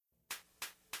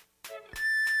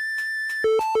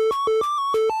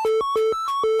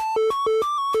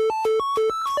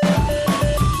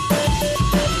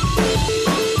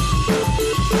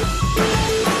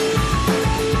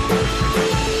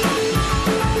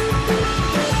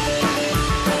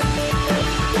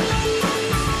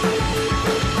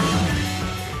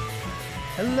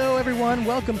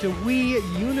welcome to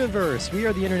Wii Universe. We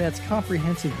are the internet's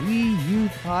comprehensive Wii U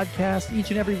podcast. Each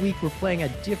and every week, we're playing a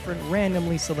different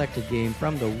randomly selected game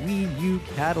from the Wii U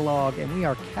catalog, and we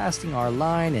are casting our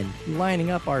line and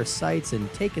lining up our sights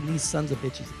and taking these sons of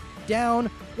bitches down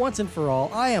once and for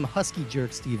all. I am Husky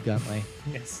Jerk Steve Guntley.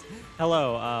 Yes.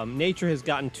 Hello. Nature has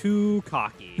gotten too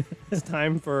cocky. It's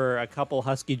time for a couple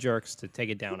Husky Jerks to take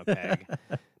it down a peg.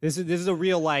 This is a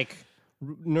real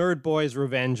nerd boys'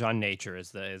 revenge on nature is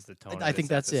the tone. I think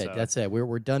that's episode. it. That's it.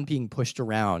 We're done being pushed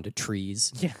around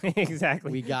trees. Yeah,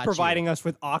 exactly. We got providing us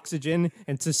with oxygen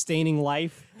and sustaining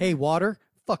life. Hey, water,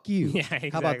 fuck you. Yeah, exactly.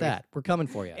 How about that? We're coming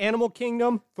for you. Animal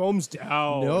Kingdom, thumbs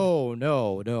down.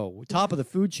 No. Top of the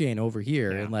food chain over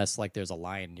here, Yeah. unless there's a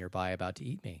lion nearby about to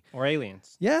eat me. Or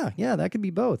aliens. Yeah, that could be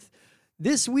both.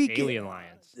 This week, Alien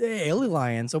lions. Alien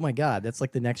lions. Oh my God, that's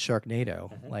like the next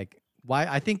Sharknado. Why?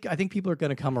 I think people are going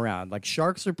to come around. Like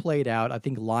sharks are played out. I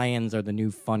think lions are the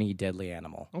new funny, deadly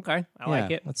animal. Okay, I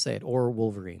like it. Let's say it. Or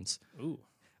wolverines. Ooh.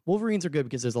 Wolverines are good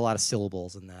because there's a lot of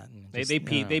syllables in that. And They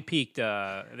peaked. They peaked.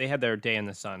 They had their day in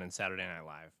the sun in Saturday Night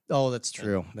Live. Oh, that's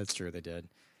true. That's true. They did.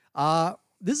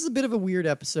 This is a bit of a weird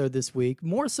episode this week,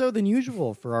 more so than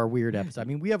usual for our weird episode. I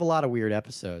mean, we have a lot of weird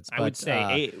episodes. I would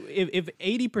say if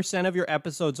 80% of your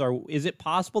episodes is it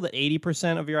possible that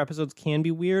 80% of your episodes can be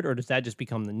weird, or does that just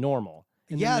become the normal?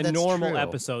 And Yeah, then the that's normal true.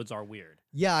 episodes are weird.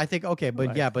 Yeah, I think, okay,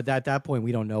 but Right. but at that point,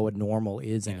 we don't know what normal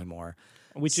is anymore.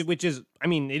 Which is, I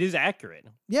mean, it is accurate.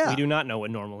 Yeah. We do not know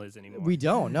what normal is anymore. We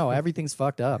don't. No, everything's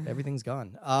fucked up. Everything's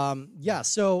gone.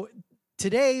 So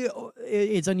today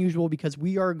it's unusual because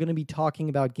we are going to be talking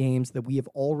about games that we have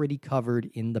already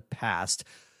covered in the past.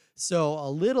 So a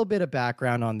little bit of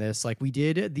background on this. Like we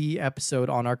did the episode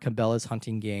on our Cabela's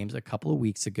hunting games a couple of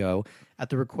weeks ago. At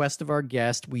the request of our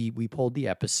guest, we pulled the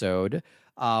episode.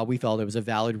 We felt it was a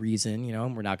valid reason,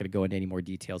 and we're not going to go into any more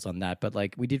details on that, but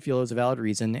we did feel it was a valid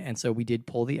reason. And so we did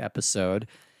pull the episode,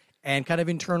 and kind of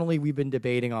internally, we've been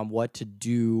debating on what to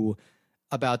do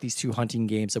about these two hunting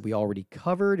games that we already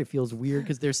covered. It feels weird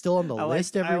because they're still on the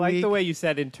list every week. I like the way you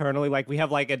said internally, like we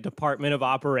have a department of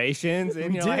operations,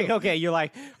 and you're like, okay, you're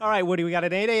like, all right, Woody, we got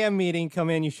an 8 a.m. meeting, come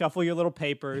in, you shuffle your little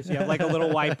papers, you have a little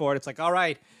whiteboard. It's like, all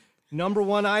right, number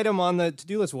one item on the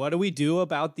to-do list, what do we do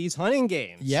about these hunting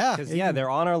games? Yeah. Because, they're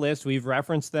on our list. We've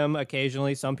referenced them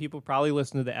occasionally. Some people probably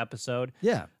listen to the episode.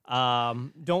 Yeah.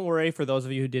 Don't worry, for those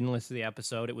of you who didn't listen to the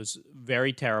episode, it was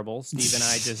very terrible. Steve and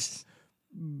I just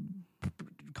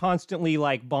constantly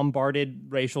bombarded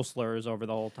racial slurs over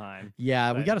the whole time.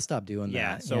 Yeah, we got to stop doing that.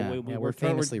 Yeah, so we're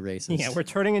famously racist. Yeah, we're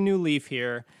turning a new leaf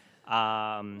here.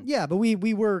 Yeah, but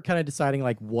we were kind of deciding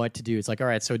what to do. It's all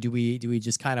right, so do we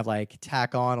just kind of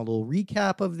tack on a little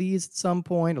recap of these at some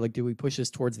point, or do we push this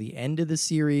towards the end of the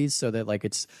series so that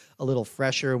it's a little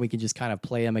fresher and we can just kind of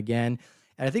play them again?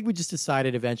 And I think we just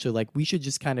decided eventually we should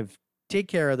just kind of take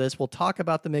care of this. We'll talk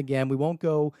about them again. We won't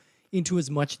go into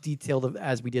as much detail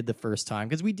as we did the first time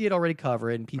because we did already cover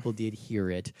it and people did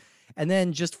hear it. And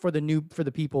then just for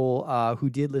the people who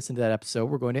did listen to that episode,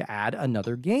 we're going to add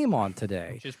another game on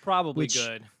today. Which is probably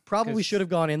good. Probably should have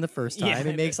gone in the first time. Yeah.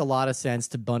 It makes a lot of sense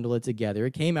to bundle it together.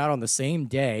 It came out on the same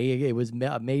day. It was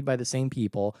made by the same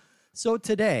people. So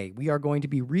today we are going to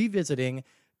be revisiting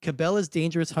Cabela's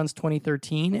Dangerous Hunts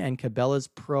 2013 and Cabela's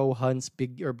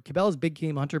Cabela's Big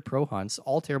Game Hunter Pro Hunts,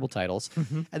 all terrible titles.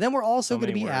 And then we're also going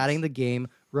to be adding the game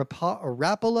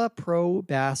Rapala Pro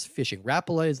Bass Fishing.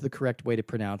 Rapala is the correct way to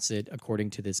pronounce it according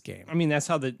to this game. I mean, that's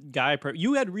how the guy...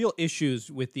 You had real issues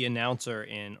with the announcer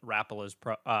in Rapala's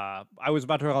Pro... I was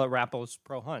about to call it Rapala's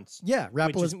Pro Hunts. Yeah,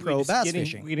 Rapala's Pro Bass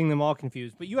Fishing. Getting them all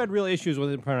confused. But you had real issues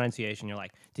with the pronunciation. You're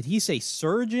like, did he say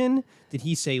surgeon? Did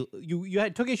he say... You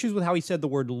took issues with how he said the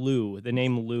word Lou, the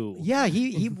name Lou. Yeah,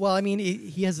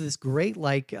 he has this great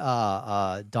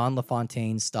Don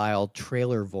LaFontaine style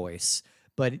trailer voice,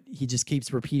 but he just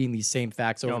keeps repeating these same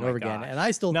facts over and over again. And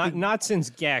I still not since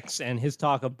Gex and his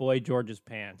talk of Boy George's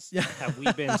pants have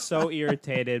we been so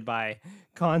irritated by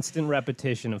constant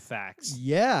repetition of facts.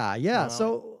 Yeah.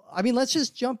 So I mean, let's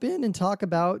just jump in and talk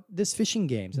about this fishing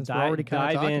game since we're already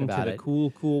kind of talking about it. Dive into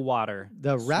the cool water.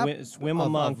 Swim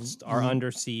amongst our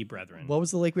undersea brethren. What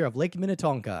was the lake we were of? Lake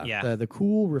Minnetonka. Yeah. The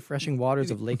cool, refreshing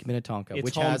waters of Lake Minnetonka,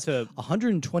 which has a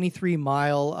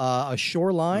 123-mile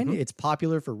shoreline. It's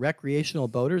popular for recreational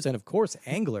boaters and, of course,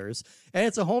 anglers. And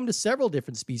it's a home to several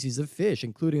different species of fish,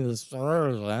 including the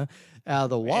walleye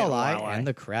and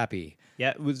the crappie.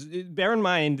 Yeah, bear in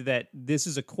mind that this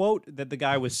is a quote that the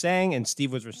guy was saying, and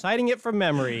Steve was reciting it from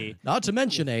memory. Not to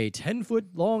mention a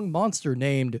 10-foot-long monster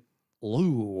named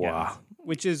Lou. Yeah,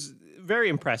 which is very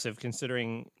impressive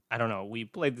considering I don't know. We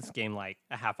played this game like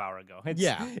a half hour ago.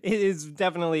 It is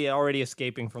definitely already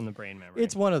escaping from the brain memory.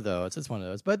 It's one of those. It's one of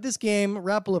those. But this game,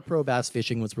 Rapala Pro Bass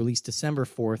Fishing, was released December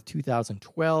 4th,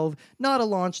 2012. Not a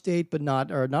launch date, not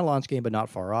a launch game, but not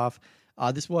far off.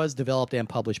 This was developed and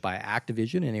published by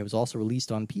Activision, and it was also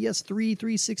released on PS3,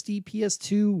 360,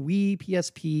 PS2, Wii,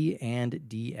 PSP, and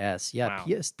DS. Yeah, wow.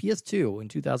 PS2 in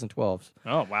 2012.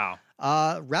 Oh, wow.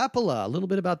 Rapala, a little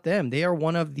bit about them. They are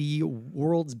one of the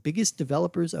world's biggest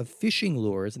developers of fishing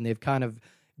lures, and they've kind of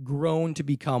grown to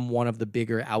become one of the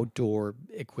bigger outdoor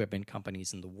equipment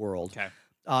companies in the world.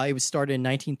 Okay. It was started in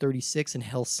 1936 in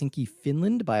Helsinki,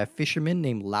 Finland, by a fisherman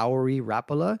named Lauri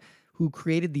Rapala, who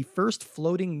created the first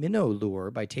floating minnow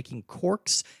lure by taking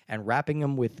corks and wrapping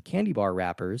them with candy bar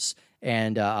wrappers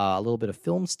and a little bit of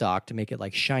film stock to make it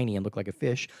like shiny and look like a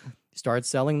fish. Started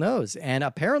selling those. And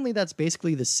apparently that's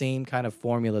basically the same kind of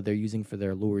formula they're using for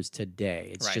their lures today.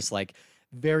 It's just like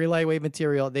very lightweight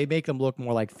material. They make them look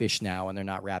more like fish now, and they're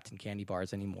not wrapped in candy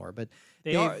bars anymore. But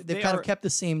they've kind of kept the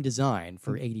same design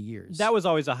for 80 years. That was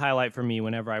always a highlight for me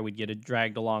whenever I would get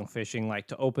dragged along fishing, like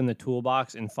to open the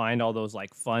toolbox and find all those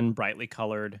like fun, brightly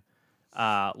colored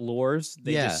lures.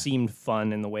 They just seemed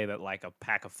fun in the way that like a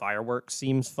pack of fireworks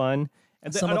seems fun.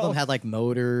 And some of them had like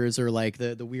motors or like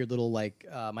the weird little like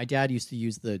my dad used to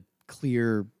use the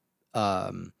clear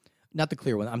not the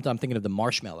clear one. I'm thinking of the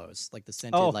marshmallows, like the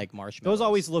scented like marshmallows. Those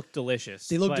always look delicious.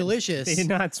 They look delicious. They did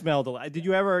not smell delicious. Did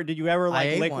you ever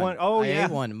like lick one? Oh, I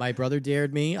ate one. My brother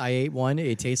dared me. I ate one.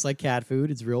 It tastes like cat food.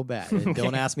 It's real bad. And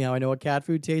don't ask me how I know what cat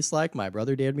food tastes like. My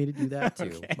brother dared me to do that too.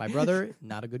 Okay. My brother,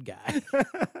 not a good guy.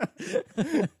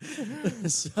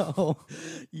 So,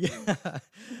 yeah.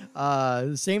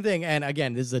 Same thing. And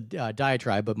again, this is a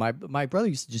diatribe, but my brother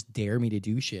used to just dare me to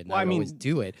do shit, and I would always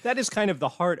do it. That is kind of the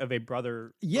heart of a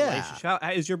brother relationship. How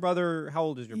old is your brother?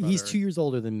 He's 2 years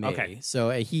older than me. Okay.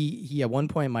 So he at one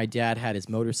point, my dad had his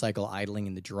motorcycle idling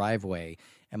in the driveway,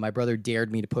 and my brother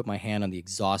dared me to put my hand on the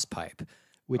exhaust pipe,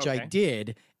 which I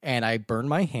did, and I burned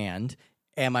my hand,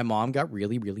 and my mom got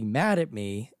really, really mad at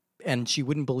me, and she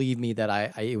wouldn't believe me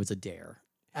that it was a dare.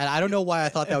 And I don't know why I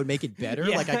thought that would make it better.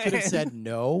 Like, I could have said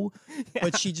no,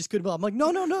 but she just couldn't. I'm like,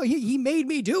 no. He made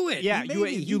me do it. Yeah,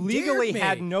 you legally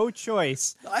had no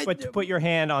choice but to put your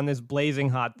hand on this blazing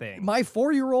hot thing. My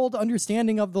 4-year-old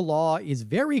understanding of the law is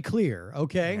very clear,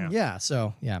 okay? Yeah,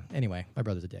 so, anyway, my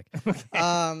brother's a dick.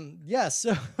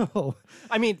 So...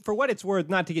 I mean, for what it's worth,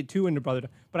 not to get too into brother,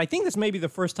 but I think this may be the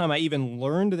first time I even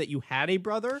learned that you had a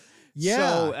brother. Yeah,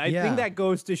 so I think that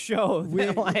goes to show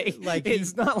that like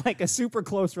it's not like a super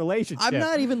close relationship. I'm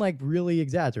not even like really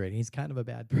exaggerating. He's kind of a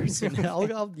bad person. We'll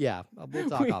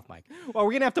talk off mic. Well,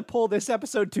 we're gonna have to pull this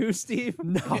episode too, Steve.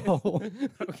 No,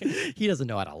 okay. He doesn't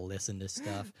know how to listen to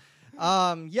stuff.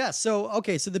 So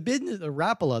the business,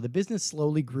 Rapala, the business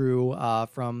slowly grew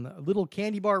from little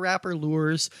candy bar wrapper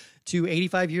lures to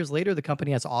 85 years later. The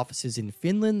company has offices in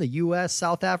Finland, the U.S.,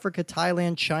 South Africa,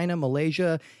 Thailand, China,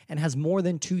 Malaysia, and has more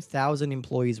than 2,000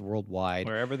 employees worldwide.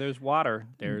 Wherever there's water,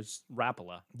 there's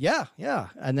Rapala. Yeah.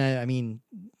 And then, I mean,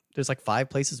 there's like 5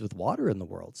 places with water in the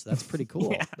world, so that's pretty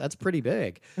cool. That's pretty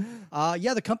big.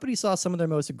 The company saw some of their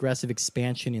most aggressive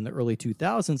expansion in the early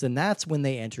 2000s, and that's when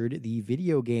they entered the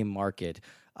video game market.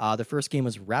 The first game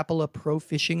was Rapala Pro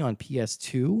Fishing on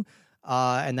PS2,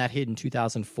 and that hit in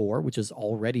 2004, which is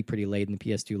already pretty late in the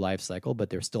PS2 life cycle, but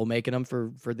they're still making them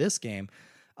for this game.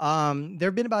 There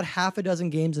have been about half a dozen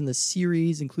games in the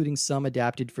series, including some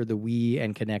adapted for the Wii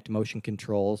and Kinect motion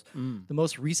controls. The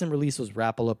most recent release was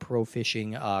Rapala Pro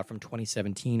Fishing from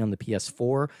 2017 on the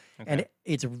PS4. And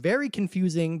it's very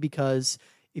confusing because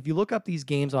if you look up these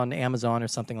games on Amazon or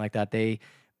something like that, they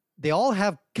all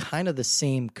have kind of the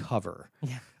same cover.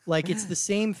 Yeah. Like, it's the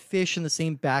same fish and the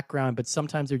same background, but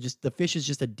sometimes the fish is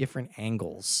just at different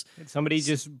angles. Somebody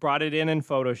just brought it in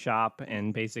Photoshop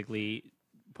and basically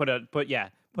put a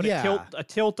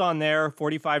tilt on there,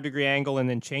 45-degree angle, and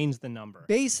then change the number.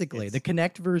 Basically, the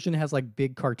Kinect version has like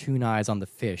big cartoon eyes on the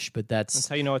fish, but that's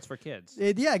how you know it's for kids.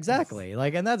 Exactly.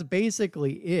 And that's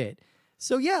basically it.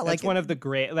 So that's one of the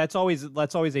great. That's always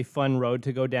a fun road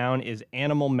to go down. Is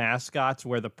animal mascots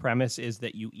where the premise is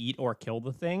that you eat or kill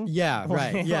the thing. Yeah,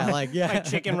 right. Yeah, like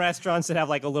chicken restaurants that have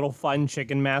like a little fun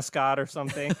chicken mascot or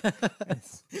something.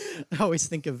 I always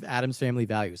think of Addams Family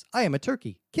Values. I am a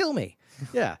turkey. Kill me.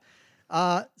 Yeah.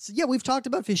 We've talked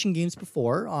about fishing games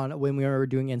before when we were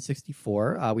doing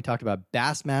N64. We talked about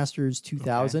Bassmasters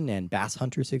 2000 and Bass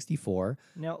Hunter 64.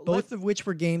 Now, both of which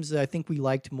were games that I think we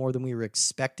liked more than we were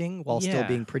expecting, while still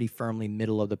being pretty firmly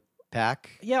middle of the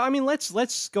pack. Yeah, I mean,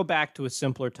 let's go back to a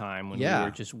simpler time when we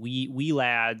were just wee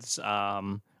lads.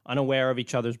 unaware of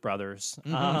each other's brothers,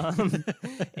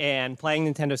 and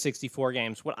playing Nintendo 64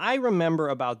 games. What I remember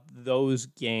about those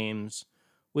games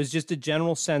was just a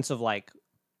general sense of like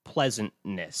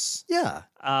pleasantness. Yeah.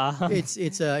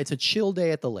 It's a chill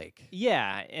day at the lake.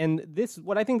 Yeah, and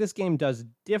what I think this game does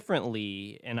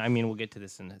differently, and I mean we'll get to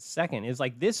this in a second, is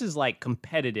like this is like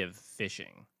competitive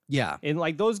fishing. Yeah. In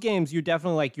like those games, you're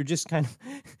definitely like, you're just kind of,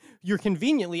 you're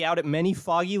conveniently out at many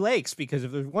foggy lakes, because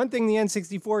if there's one thing the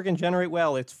N64 can generate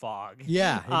well, it's fog.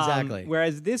 Yeah, exactly.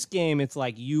 Whereas this game, it's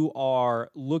like you are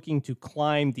looking to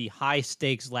climb the high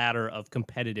stakes ladder of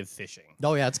competitive fishing.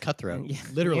 Oh yeah, it's cutthroat. Yeah.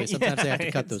 Literally, sometimes they have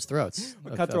to cut those throats.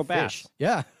 Cutthroat bass.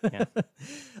 Yeah.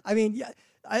 I mean, yeah,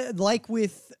 like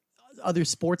with other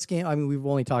sports games, I mean, we've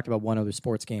only talked about one other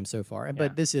sports game so far,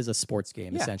 but this is a sports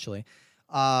game essentially.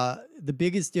 The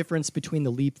biggest difference between the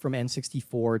leap from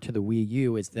N64 to the Wii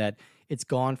U is that it's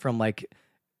gone from like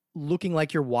looking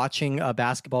like you're watching a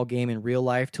basketball game in real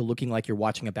life to looking like you're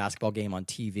watching a basketball game on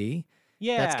TV.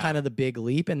 Yeah. That's kind of the big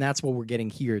leap, and that's what we're getting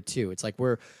here too. It's like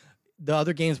the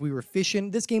other games we were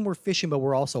fishing. This game we're fishing, but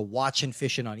we're also watching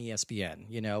fishing on ESPN.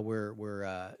 You know,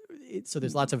 so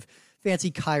there's lots of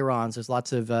fancy chyrons. There's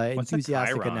lots of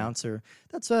enthusiastic announcer.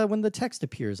 That's when the text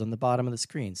appears on the bottom of the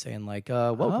screen saying like,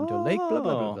 welcome to Lake blah, blah,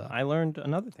 blah, blah. I learned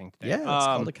another thing today. Yeah, it's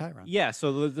called a chyron. Yeah,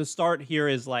 so the start here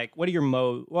is like, what are your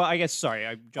modes? Well, I guess, sorry,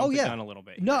 I jumped the gun a little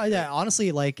bit. No, yeah,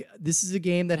 honestly, like, this is a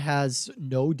game that has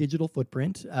no digital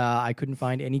footprint. I couldn't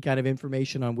find any kind of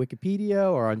information on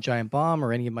Wikipedia or on Giant Bomb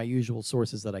or any of my usual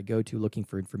sources that I go to looking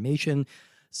for information.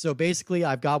 So basically,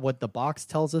 I've got what the box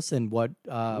tells us and what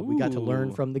we got to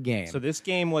learn from the game. So this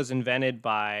game was invented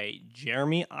by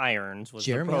Jeremy Irons,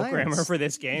 the programmer for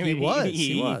this game.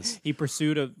 He was. He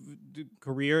pursued a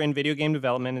career in video game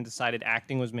development and decided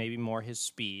acting was maybe more his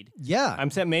speed. Yeah. I'm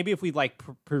saying maybe if we like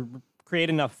create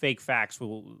enough fake facts,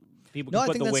 people can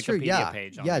put the Wikipedia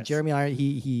page on this. Jeremy Irons,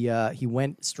 he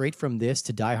went straight from this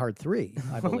to Die Hard 3,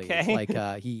 I believe. Okay.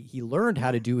 Like he learned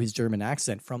how to do his German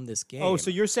accent from this game. Oh, so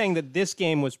you're saying that this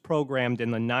game was programmed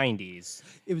in the 90s?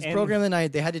 It was programmed in the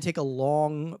 90s. They had to take a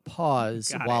long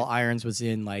pause while Irons was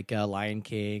in like Lion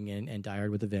King and Die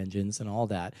Hard with a Vengeance and all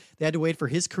that. They had to wait for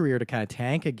his career to kind of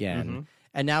tank again. Mm-hmm.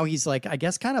 And now he's like, I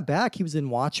guess, kind of back. He was in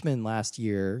Watchmen last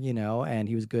year, you know, and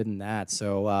he was good in that.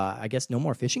 So I guess no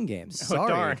more fishing games. Sorry. Oh,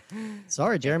 darn.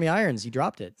 Sorry, Jeremy Irons. You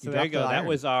dropped it. So there you go. That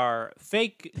was our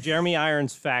fake Jeremy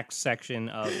Irons facts section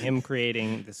of him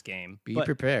creating this game. Be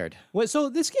prepared. So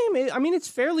this game, I mean, it's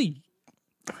fairly...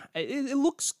 It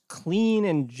looks clean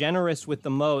and generous with the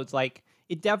modes. Like,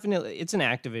 it's an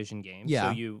Activision game.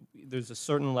 Yeah. So there's a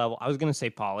certain level. I was going to say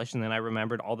polish, and then I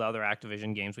remembered all the other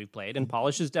Activision games we've played, and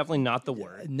polish is definitely not the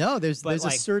word. No, there's a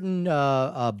certain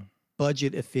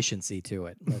budget efficiency to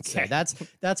it. Let's say.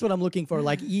 That's what I'm looking for.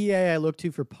 Like EA, I look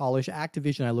to for polish.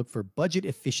 Activision, I look for budget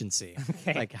efficiency.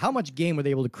 Okay. Like how much game were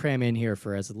they able to cram in here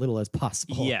for as little as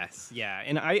possible? Yes, yeah.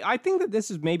 And I think that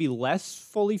this is maybe less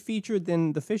fully featured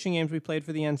than the fishing games we played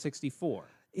for the N64.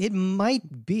 It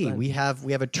might be. But we have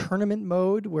a tournament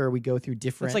mode where we go through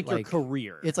different. It's like your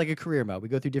career. It's like a career mode. We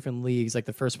go through different leagues. Like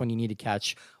the first one, you need to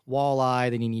catch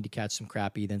walleye, then you need to catch some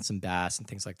crappie, then some bass and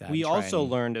things like that. We also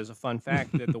learned, as a fun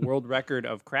fact, that the world record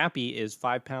of crappie is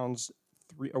 5 pounds.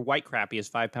 Or white crappie is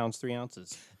 5 pounds 3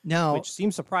 ounces. Now, which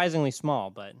seems surprisingly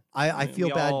small, but I feel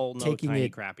bad taking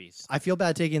it. Crappies. I feel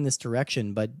bad taking this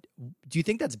direction, but do you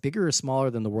think that's bigger or smaller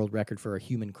than the world record for a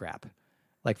human crap?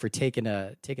 Like for taking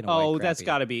a white that's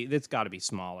got to be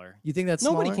smaller. You think that's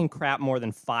nobody smaller? can crap more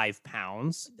than 5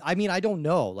 pounds? I mean, I don't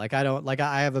know. Like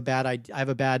I have a bad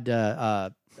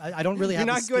I don't really have.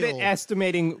 You're not good at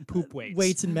estimating poop weights.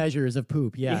 Weights and measures of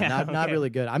poop. Yeah, not really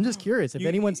good. I'm just curious if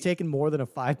anyone's taken more than a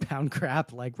 5 pound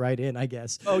crap. Like right in, I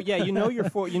guess. Oh yeah, you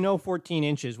know 14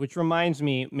 inches. Which reminds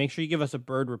me, make sure you give us a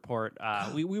bird report.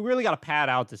 We really got to pad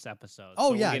out this episode.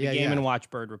 Oh so yeah, we'll get a Game and Watch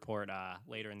bird report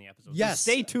later in the episode. Yes,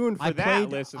 so stay tuned for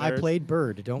listeners. I played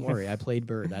bird. Don't worry, I played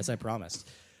bird as I promised.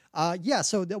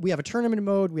 So we have a tournament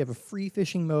mode. We have a free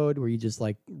fishing mode where you just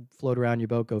like float around your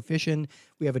boat, go fishing.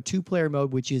 We have a 2-player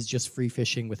mode, which is just free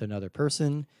fishing with another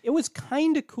person. It was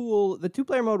kind of cool. The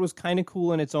 2-player mode was kind of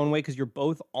cool in its own way because you're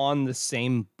both on the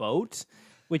same boat,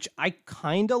 which I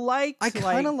kind of liked. I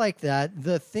kind of like that.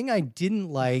 The thing I didn't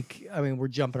like, I mean, we're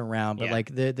jumping around, but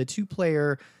like the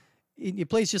 2-player, it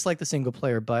plays just like the single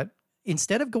player, but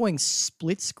instead of going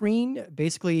split screen,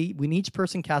 basically when each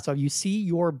person casts off, you see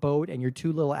your boat and your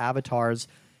 2 little avatars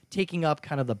taking up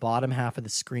kind of the bottom half of the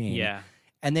screen. Yeah.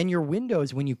 And then your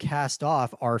windows, when you cast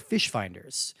off, are fish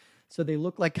finders. So they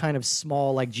look like kind of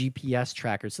small, like GPS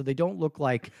trackers. So they don't look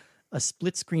like a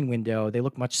split screen window. They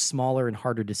look much smaller and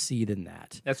harder to see than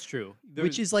that. That's true.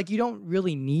 Which is like, you don't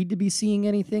really need to be seeing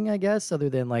anything, I guess, other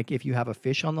than like if you have a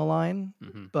fish on the line.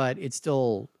 But it's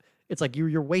like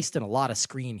you're wasting a lot of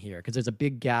screen here because there's a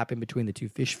big gap in between the two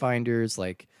fish finders.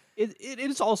 Like it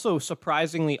is also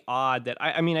surprisingly odd that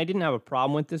I mean, I didn't have a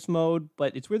problem with this mode,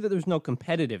 but it's weird that there's no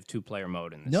competitive 2-player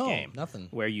mode in this game. Nothing.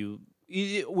 Where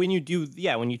when you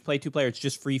play 2-player, it's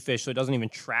just free fish, so it doesn't even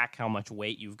track how much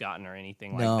weight you've gotten or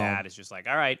anything like that. It's just like,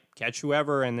 all right, catch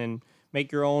whoever and then make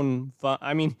your own fun.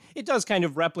 I mean, it does kind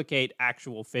of replicate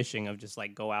actual fishing of just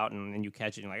like go out and then you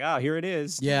catch it and you're like, oh, here it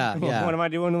is. Yeah. What am I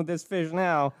doing with this fish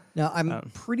now? Now,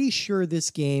 I'm pretty sure this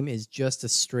game is just a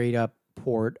straight up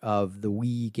port of the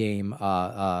Wii game.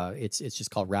 It's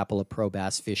just called Rapala Pro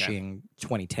Bass Fishing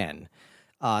 2010.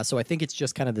 So I think it's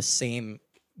just kind of the same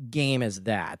game as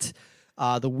that.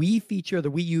 The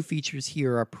Wii U features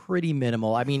here are pretty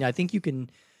minimal. I mean, I think you can,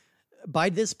 by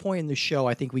this point in the show,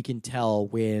 I think we can tell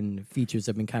when features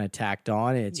have been kind of tacked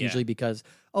on. It's usually because,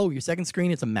 your second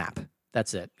screen is a map.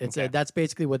 That's it. That's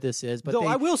basically what this is. But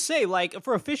I will say, like,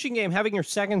 for a fishing game, having your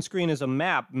second screen as a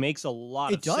map makes a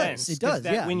lot of sense. It does,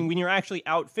 yeah. When you're actually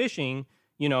out fishing,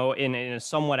 in a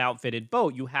somewhat outfitted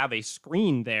boat, you have a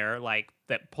screen there, like,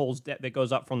 that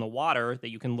goes up from the water that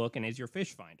you can look and is your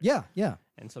fish finder. Yeah.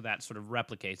 And so that sort of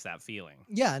replicates that feeling.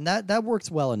 Yeah, and that works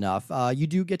well enough. You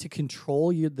do get to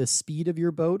control the speed of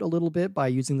your boat a little bit by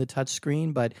using the touch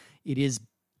screen, but it is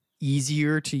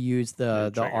easier to use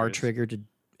the R trigger to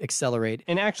accelerate.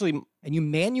 And you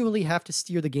manually have to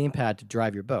steer the gamepad to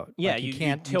drive your boat. Yeah, like you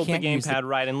can't tilt the gamepad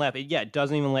right and left. It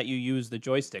doesn't even let you use the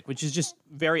joystick, which is just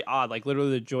very odd. Like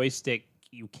literally the joystick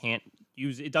you can't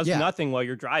use. It does nothing while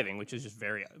you're driving, which is just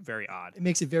very, very odd. It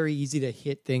makes it very easy to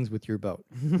hit things with your boat.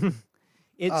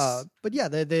 But yeah,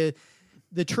 the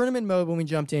tournament mode, when we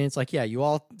jumped in, it's like, you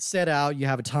all set out, you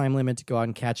have a time limit to go out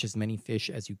and catch as many fish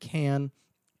as you can.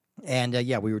 And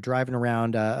we were driving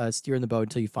around, steering the boat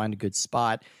until you find a good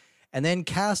spot. And then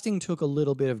casting took a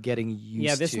little bit of getting used to.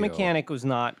 Yeah, this mechanic was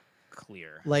not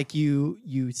clear. Like you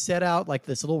set out like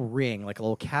this little ring, like a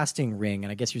little casting ring,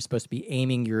 and I guess you're supposed to be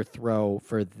aiming your throw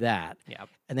for that. Yep.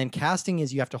 And then casting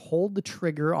is you have to hold the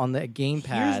trigger on the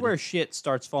gamepad. Here's where shit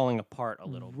starts falling apart a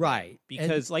little bit. Right.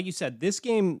 Because like you said, this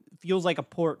game feels like a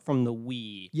port from the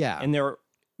Wii. Yeah. And they're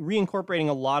reincorporating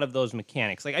a lot of those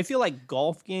mechanics. Like I feel like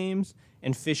golf games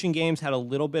and fishing games had a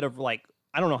little bit of like,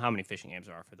 I don't know how many fishing games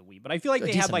there are for the Wii, but I feel like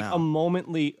they had like a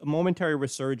momentary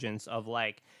resurgence of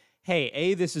like,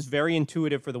 hey, this is very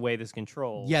intuitive for the way this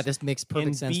controls. Yeah, this makes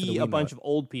perfect sense for the Wii a bunch of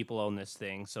old people own this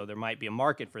thing, so there might be a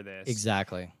market for this.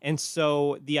 Exactly. And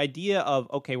so the idea of,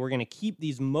 okay, we're going to keep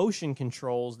these motion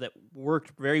controls that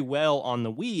worked very well on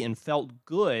the Wii and felt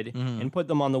good and put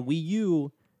them on the Wii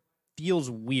U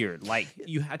feels weird. Like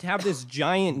you had to have this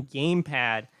giant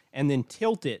gamepad and then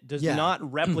tilt it does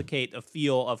not replicate the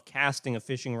feel of casting a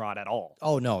fishing rod at all.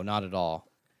 Oh, no, not at all.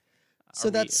 So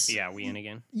we in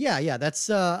again. Yeah, that's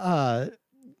kind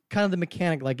of the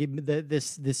mechanic. Like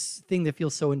this thing that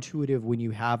feels so intuitive when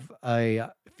you have a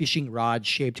fishing rod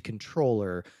shaped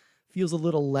controller feels a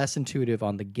little less intuitive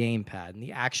on the gamepad, and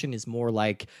the action is more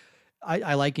like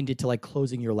I likened it to like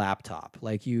closing your laptop.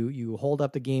 Like you hold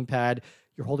up the gamepad,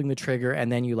 you're holding the trigger, and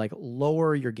then you like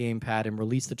lower your gamepad and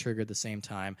release the trigger at the same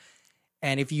time.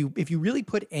 And if you really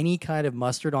put any kind of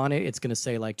mustard on it, it's going to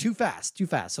say like too fast.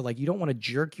 So like you don't want to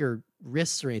jerk your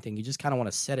wrists or anything. You just kind of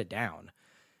want to set it down.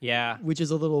 Yeah. Which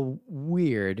is a little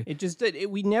weird.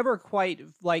 We never quite,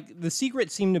 like, the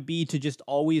secret seemed to be to just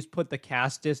always put the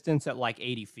cast distance at like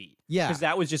 80 feet. Yeah. Because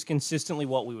that was just consistently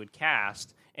what we would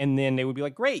cast. And then they would be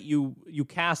like, great, you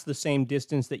cast the same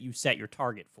distance that you set your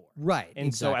target for. Right.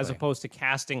 And so as opposed to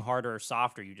casting harder or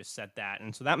softer, you just set that.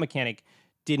 And so that mechanic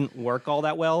didn't work all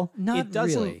that well.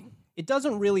 Really. It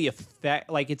doesn't really affect,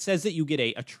 like it says that you get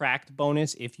a attract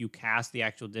bonus if you cast the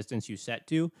actual distance you set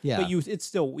to. Yeah. But you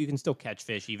can still catch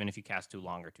fish even if you cast too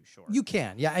long or too short. You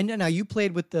can. Yeah. And now you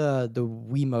played with the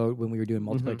Wii mode when we were doing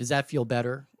multiplayer. Does that feel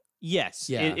better? Yes.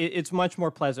 Yeah. It's much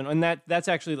more pleasant. And that's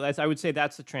actually, I would say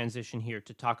that's the transition here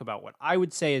to talk about what I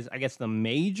would say is, I guess, the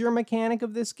major mechanic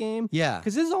of this game. Yeah.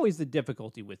 Because this is always the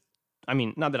difficulty with, I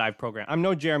mean, not that I've programmed. I'm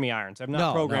no Jeremy Irons. I've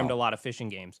not programmed a lot of fishing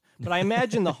games. But I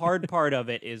imagine the hard part of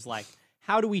it is like,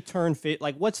 how do we turn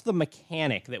like, what's the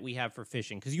mechanic that we have for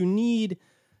fishing? Because you need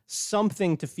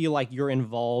something to feel like you're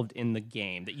involved in the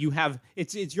game. That you have,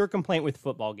 it's your complaint with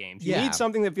football games. You need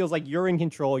something that feels like you're in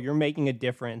control, you're making a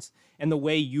difference, and the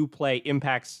way you play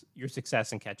impacts your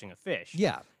success in catching a fish.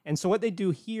 Yeah. And so what they do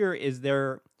here is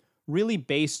they're really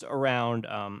based around,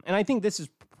 and I think this is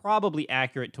probably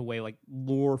accurate to the way like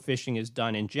lure fishing is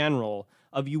done in general,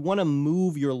 of you want to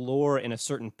move your lure in a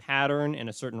certain pattern, in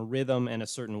a certain rhythm, in a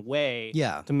certain way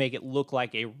to make it look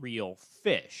like a real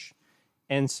fish.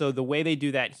 And so the way they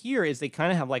do that here is they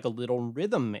kind of have like a little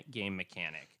rhythm game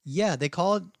mechanic. Yeah, they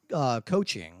call it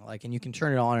coaching, and you can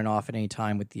turn it on and off at any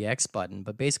time with the X button.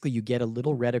 But basically, you get a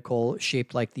little reticle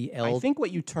shaped like the L. I think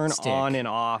what you turn on and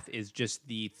off is just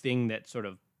the thing that sort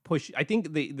of push. I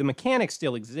think the mechanic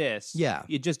still exists. Yeah,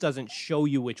 it just doesn't show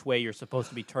you which way you're supposed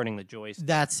to be turning the joystick.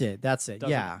 That's it.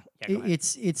 Yeah,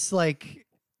 it's like.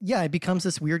 Yeah, it becomes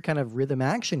this weird kind of rhythm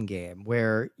action game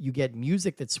where you get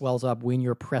music that swells up when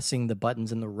you're pressing the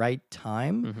buttons in the right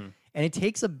time. Mm-hmm. And it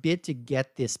takes a bit to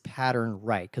get this pattern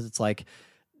right because it's like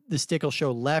the stick will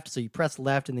show left, so you press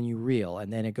left and then you reel,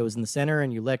 and then it goes in the center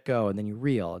and you let go and then you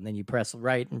reel, and then you press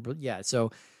right. And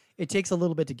so it takes a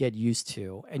little bit to get used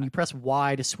to. And you press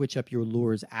Y to switch up your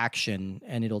lure's action,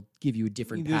 and it'll give you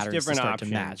different patterns to start to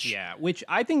match. Yeah, which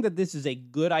I think that this is a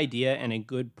good idea and a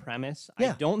good premise.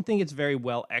 I don't think it's very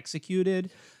well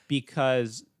executed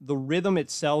because the rhythm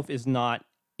itself is not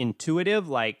intuitive.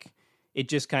 Like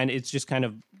it's just kind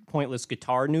of pointless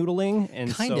guitar noodling,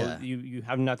 and so you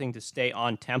have nothing to stay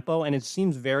on tempo, and it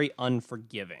seems very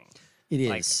unforgiving. It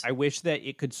is. I wish that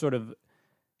it could sort of.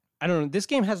 I don't know. This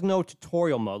game has no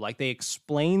tutorial mode. Like they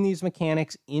explain these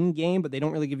mechanics in game, but they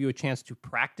don't really give you a chance to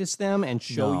practice them and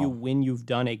show you when you've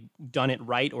done it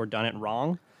right or done it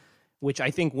wrong, which I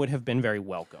think would have been very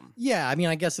welcome. Yeah, I mean,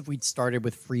 I guess if we'd started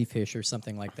with Free Fish or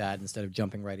something like that instead of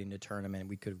jumping right into tournament,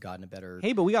 we could have gotten a better.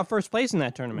 Hey, but we got first place in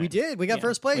that tournament. We did. We got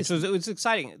first place. It was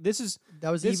exciting.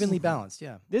 That was evenly balanced.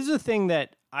 Yeah. This is a thing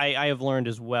that I have learned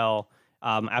as well.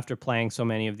 After playing so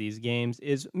many of these games,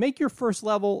 is make your first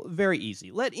level very easy.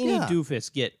 Let any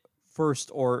doofus get first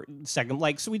or second.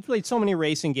 So we played so many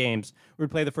racing games where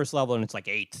we play the first level and it's like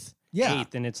eighth,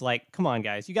 and it's like, come on,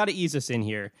 guys, you got to ease us in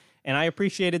here. And I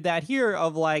appreciated that here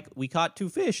of we caught 2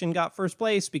 fish and got first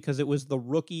place because it was the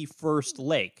rookie first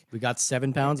lake. We got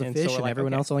 7 pounds of fish, and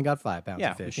everyone else only got 5 pounds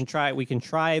of fish. We can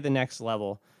try the next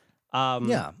level.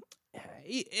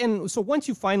 And so once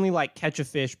you finally catch a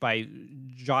fish by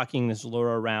jockeying this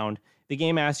lure around, the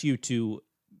game asks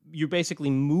you're basically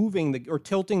moving or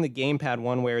tilting the gamepad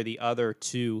one way or the other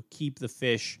to keep the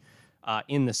fish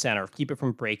in the center, keep it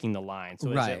from breaking the line.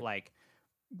 So as it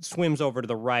swims over to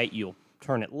the right, you'll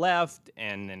turn it left,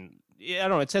 and then I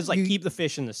don't know. It says keep the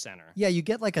fish in the center. Yeah, you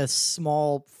get a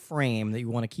small frame that you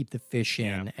want to keep the fish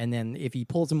in, and then if he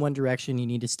pulls in one direction, you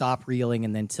need to stop reeling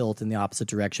and then tilt in the opposite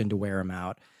direction to wear him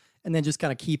out. And then just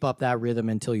kind of keep up that rhythm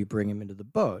until you bring him into the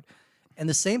boat. And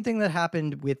the same thing that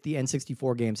happened with the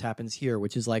N64 games happens here,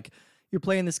 which is you're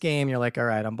playing this game, you're like, all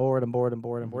right, I'm bored.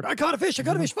 I caught a fish,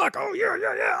 fuck, oh,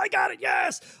 yeah, I got it,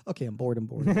 yes. Okay, I'm bored.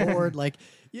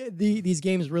 These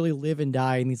games really live and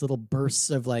die in these little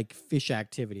bursts of fish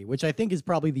activity, which I think is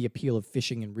probably the appeal of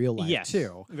fishing in real life,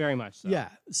 too. Very much so. Yeah,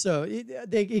 so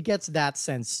it gets that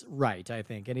sense right, I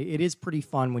think. And it is pretty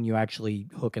fun when you actually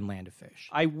hook and land a fish.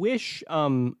 I wish...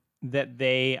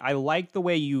 I like the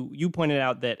way you pointed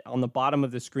out that on the bottom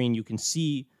of the screen you can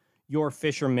see your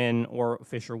fisherman or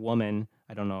fisherwoman.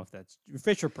 I don't know if that's your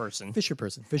Fisher Price.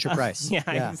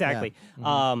 Yeah, exactly. Yeah.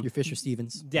 Mm-hmm. Your Fisher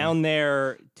Stevens. Down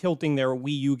there tilting their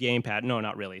Wii U gamepad. No,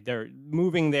 not really. They're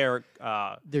moving their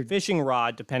fishing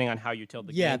rod depending on how you tilt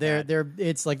the gamepad. Yeah, they're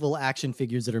it's like little action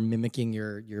figures that are mimicking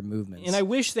your movements. And I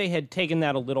wish they had taken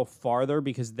that a little farther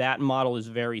because that model is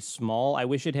very small. I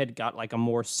wish it had got a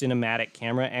more cinematic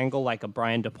camera angle, like a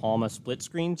Brian De Palma split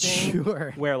screen thing.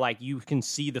 Sure. Where you can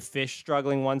see the fish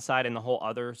struggling one side and the whole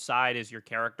other side is your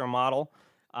character model.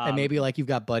 And maybe you've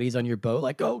got buddies on your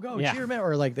boat, go, cheer me,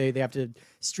 or they have to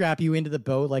strap you into the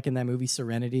boat, like in that movie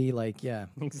Serenity,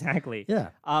 Exactly.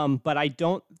 Yeah. But I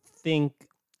don't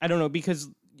know, because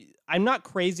I'm not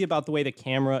crazy about the way the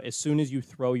camera, as soon as you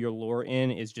throw your lure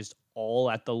in, is just all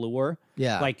at the lure.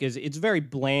 Yeah. It's very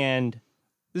bland.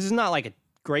 This is not a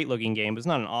great looking game, but it's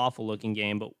not an awful looking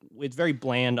game, but it's very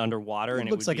bland underwater. It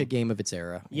looks like a game of its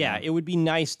era. Yeah, it would be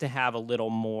nice to have a little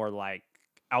more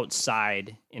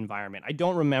outside environment. I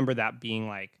don't remember that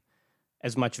being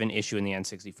as much of an issue in the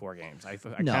N64 games. I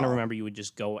kind of remember you would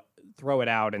just go throw it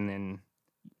out and then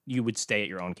you would stay at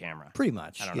your own camera. Pretty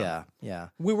much. I don't know. Yeah.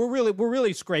 We're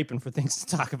really scraping for things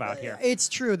to talk about here. It's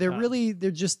true. There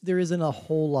isn't a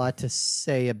whole lot to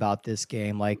say about this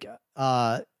game. And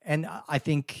I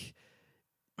think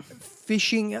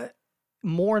fishing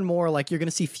more and more, you're going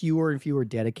to see fewer and fewer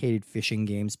dedicated fishing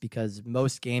games because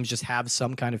most games just have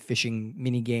some kind of fishing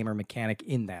mini game or mechanic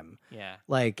in them. Yeah.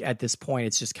 At this point,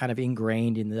 it's just kind of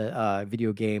ingrained in the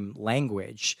video game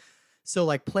language.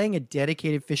 So playing a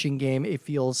dedicated fishing game, it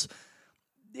feels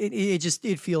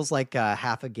it feels like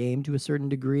half a game to a certain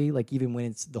degree. Like even when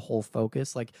it's the whole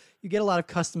focus, like you get a lot of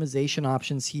customization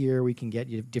options here. We can get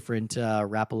you different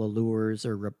Rapala lures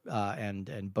or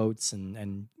and boats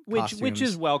and which costumes.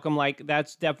 is welcome. Like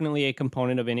that's definitely a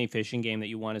component of any fishing game that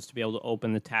you want is to be able to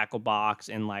open the tackle box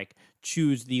and like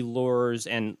choose the lures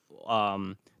and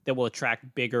that will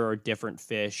attract bigger or different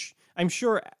fish. I'm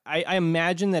sure, I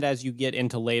imagine that as you get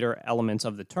into later elements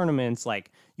of the tournaments,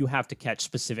 like you have to catch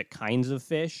specific kinds of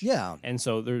fish. Yeah. And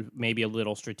so there may be a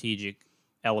little strategic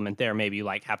element there. Maybe you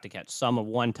like have to catch some of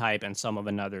one type and some of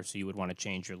another. So you would want to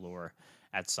change your lure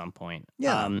at some point.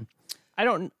 Yeah.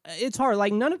 It's hard.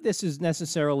 Like none of this is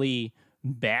necessarily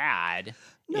bad.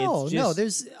 No, It's no, just-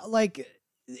 there's like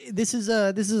this is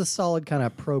a solid kind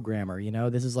of programmer, you know.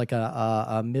 This is like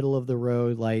a middle of the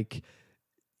road, like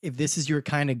if this is your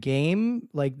kind of game,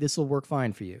 like this will work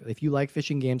fine for you. If you like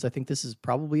fishing games, I think this is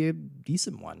probably a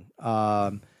decent one.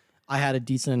 I had a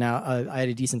decent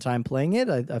time playing it.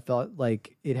 I felt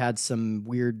like it had some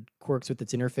weird quirks with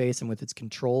its interface and with its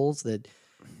controls that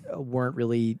weren't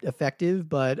really effective,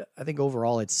 but I think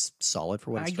overall it's solid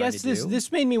for what it's trying to do.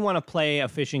 This made me want to play a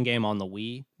fishing game on the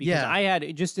Wii because Yeah. I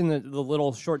had just in the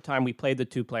little short time we played the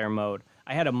 2-player mode,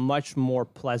 I had a much more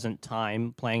pleasant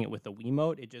time playing it with the Wii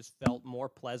mode. It just felt more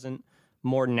pleasant,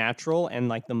 more natural, and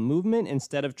like the movement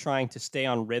instead of trying to stay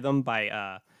on rhythm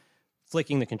by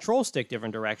flicking the control stick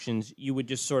different directions, you would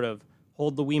just sort of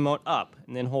hold the Wiimote up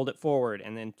and then hold it forward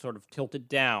and then sort of tilt it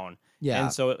down. Yeah.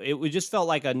 And so it just felt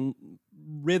like a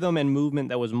rhythm and movement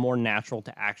that was more natural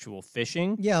to actual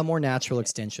fishing. Yeah, a more natural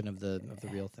extension of the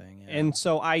real thing. Yeah. And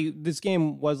so this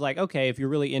game was like, okay, if you're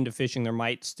really into fishing, there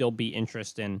might still be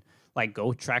interest in like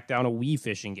go track down a Wii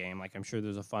fishing game. Like I'm sure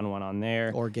there's a fun one on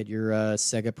there. Or get your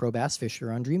Sega Pro Bass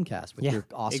Fisher on Dreamcast with your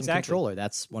awesome exactly. controller.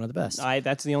 That's one of the best.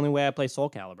 That's the only way I play Soul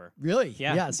Calibur. Really?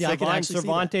 Yeah. See, I can actually see that.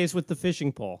 Cervantes with the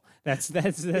fishing pole. That's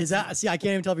See, I can't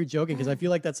even tell if you're joking because I feel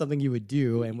like that's something you would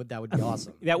do, and that would be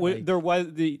awesome.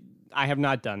 I have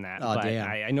not done that, Oh, but damn.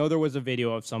 I know there was a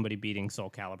video of somebody beating Soul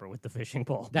Calibur with the fishing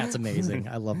pole. That's amazing.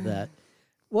 I love that.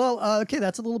 Well, okay,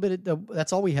 that's a little bit.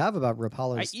 That's all we have about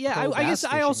Rapala's. I guess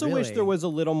I also wish there was a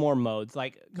little more modes,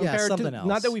 like compared something to else.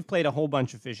 not that we've played a whole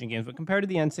bunch of fishing games, but compared to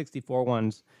the N64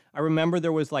 ones, I remember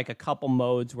there was like a couple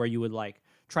modes where you would like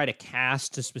try to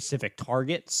cast to specific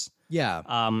targets. Yeah.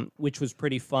 Which was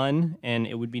pretty fun, and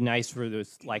it would be nice for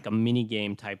this like a mini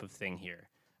game type of thing here.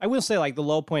 I will say, like the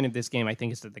low point of this game, I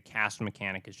think, is that the cast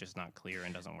mechanic is just not clear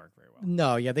and doesn't work very well.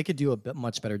 No, yeah, they could do a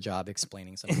much better job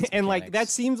explaining some of these And like that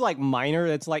mechanics. seems like minor.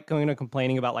 That's like kind of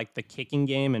complaining about like the kicking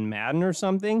game in Madden or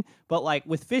something. But like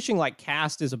with fishing, like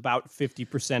cast is about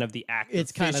 50% of the act.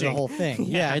 It's kind of the whole thing.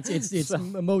 Yeah, it's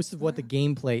most of what the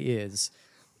gameplay is.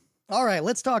 All right,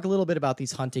 let's talk a little bit about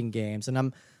these hunting games,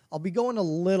 and I'll be going a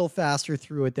little faster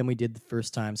through it than we did the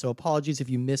first time. So apologies if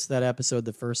you missed that episode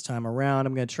the first time around.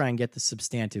 I'm going to try and get the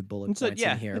substantive bullet points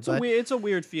in here. It's a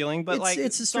weird feeling, but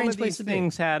it's a strange some of place these to be.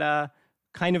 things had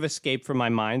kind of escaped from my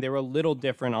mind. They were a little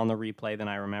different on the replay than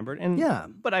I remembered, and Yeah.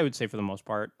 but I would say for the most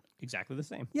part exactly the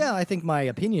same. Yeah, I think my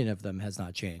opinion of them has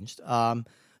not changed.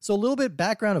 So a little bit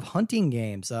background of hunting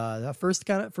games. The first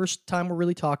time we're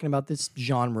really talking about this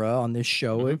genre on this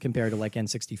show compared to like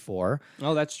N64.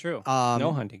 Oh, that's true.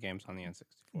 No hunting games on the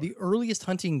N64. The earliest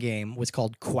hunting game was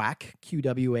called Quack,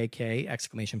 QWAK,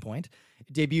 exclamation point.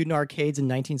 It debuted in arcades in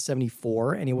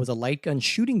 1974, and it was a light gun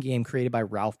shooting game created by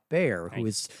Ralph Baer, who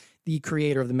is the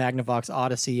creator of the Magnavox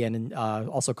Odyssey and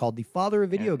also called the father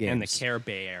of video games. And the Care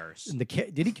Bears.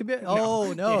 Did he commit?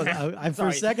 Oh, no. For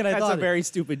a second, I that's thought a very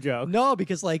stupid joke. No,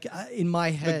 because like in my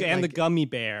head, And the like, Gummy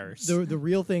Bears. the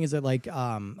real thing is that like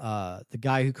the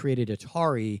guy who created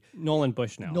Atari, Nolan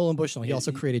Bushnell. Nolan Bushnell, he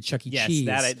also created Chuck E. Yes, Cheese.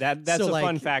 that's So, a like,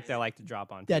 fun fact I like to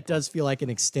drop on. That does feel like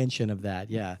an extension of that,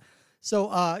 yeah. So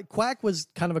Quack was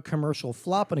kind of a commercial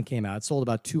flop when it came out. It sold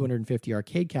about 250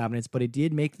 arcade cabinets, but it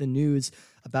did make the news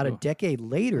about a decade I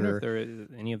wonder if later. there is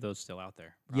any of those still out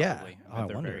there. Yeah. Probably. Oh, I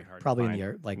They're wonder. very hard Probably to in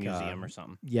find. the, like, museum or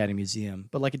something. Yeah, in a museum.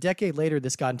 But like a decade later,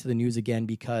 this got into the news again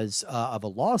because of a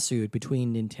lawsuit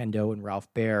between Nintendo and Ralph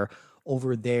Baer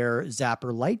over their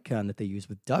Zapper light gun that they use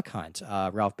with Duck Hunt.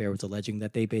 Ralph Baer was alleging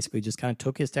that they basically just kind of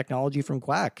took his technology from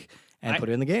Quack and put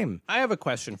it in the game. I have a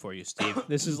question for you, Steve.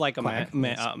 This is like a Quack,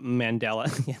 Mandela.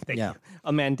 Thank Yeah. you.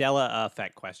 A Mandela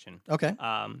effect question. Okay.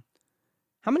 How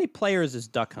many players is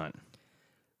Duck Hunt?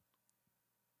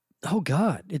 Oh,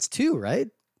 God. It's 2, right?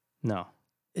 No.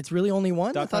 It's really only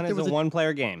 1? I Duck thought Hunt there is was a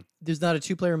one-player game. There's not a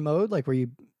 2-player mode like where you...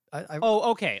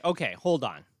 Oh, okay. Hold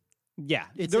on. Yeah,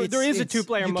 there is a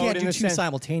two-player mode. You can't in do the two sense,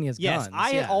 simultaneous yes, guns.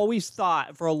 I had always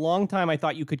thought for a long time I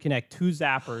thought you could connect 2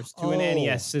 zappers to an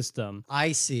NES system.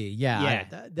 I see. Yeah.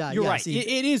 You're right. See,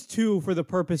 it is 2 for the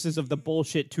purposes of the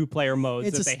bullshit two-player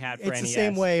modes that they had for NES. It's the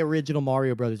same way original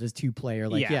Mario Brothers is 2-player.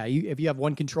 Like, Yeah. if you have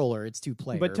one controller, it's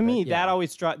 2-player. But to me, that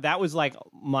always that was like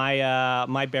my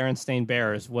Berenstain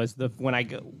Bears was when I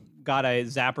got a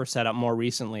zapper set up more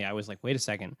recently. I was like, wait a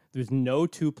second, there's no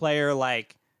 2-player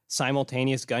like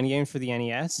simultaneous gun games for the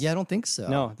NES? Yeah, I don't think so.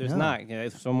 No, there's not. Yeah,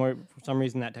 for some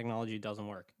reason that technology doesn't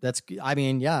work. That's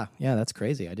that's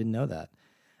crazy. I didn't know that.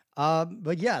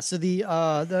 But yeah, so the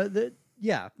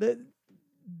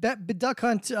Duck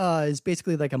Hunt is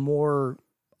basically like a more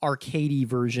arcadey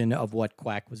version of what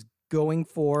Quack was going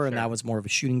for, and that was more of a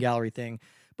shooting gallery thing.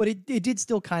 But it did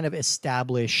still kind of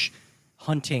establish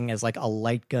hunting as like a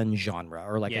light gun genre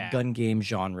or like a gun game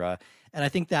genre. And I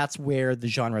think that's where the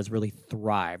genre has really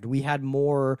thrived. We had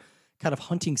more kind of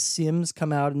hunting sims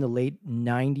come out in the late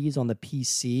 90s on the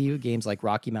PC, games like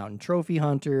Rocky Mountain Trophy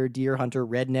Hunter, Deer Hunter,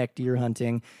 Redneck Deer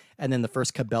Hunting, and then the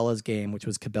first Cabela's game, which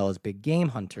was Cabela's Big Game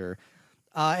Hunter.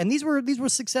 And these were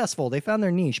successful. They found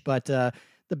their niche, but the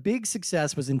big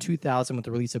success was in 2000 with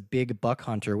the release of Big Buck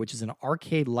Hunter, which is an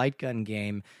arcade light gun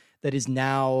game that is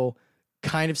now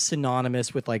kind of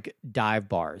synonymous with like dive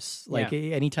bars. Like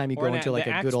anytime you go into like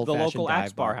a good old fashioned local dive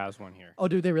Axe bar has one here. Oh,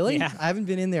 do they really? Yeah. I haven't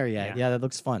been in there yet. Yeah, that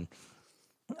looks fun.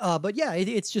 But yeah,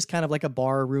 it's just kind of like a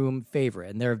bar room favorite,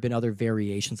 and there have been other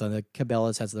variations on it.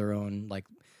 Cabela's has their own like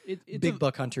Big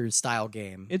Buck Hunter style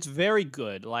game. It's very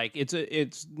good. Like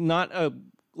it's not a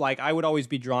like I would always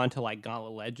be drawn to like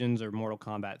Gauntlet Legends or Mortal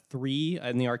Kombat 3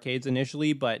 in the arcades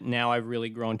initially, but now I've really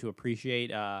grown to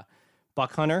appreciate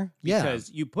Buck Hunter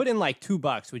because you put in like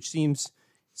 $2, which seems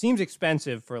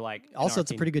expensive for like. Also,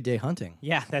 it's a pretty good day hunting.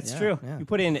 Yeah, that's true. Yeah. You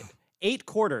put in 8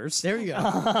 quarters. There you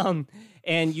go.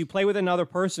 And you play with another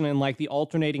person in like the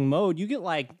alternating mode. You get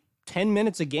like 10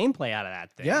 minutes of gameplay out of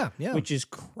that thing. Yeah. Which is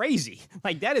crazy.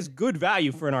 Like that is good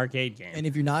value for an arcade game. And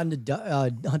if you're not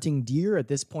into hunting deer at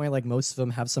this point, like most of them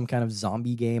have some kind of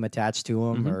zombie game attached to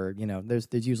them, or there's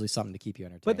usually something to keep you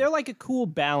entertained. But they're like a cool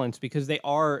balance because they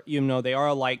are they are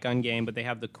a light gun game, but they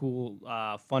have the cool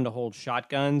fun to hold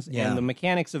shotguns, and the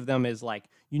mechanics of them is like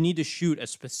you need to shoot a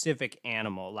specific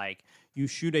animal, like. You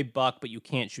shoot a buck, but you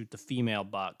can't shoot the female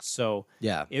bucks. So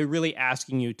it really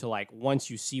asking you to like once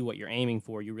you see what you're aiming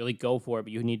for, you really go for it.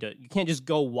 But you can't just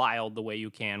go wild the way you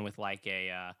can with like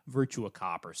a Virtua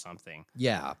Cop or something.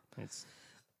 Yeah, it's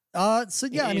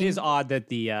it is odd that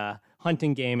the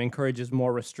hunting game encourages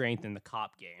more restraint than the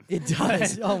cop game. It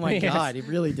does. Oh my god, it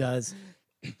really does.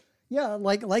 Yeah,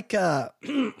 like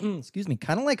excuse me,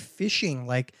 kind of like fishing,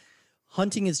 like.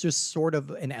 Hunting is just sort of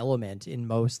an element in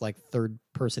most like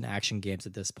third-person action games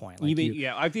at this point. Like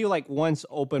I feel like once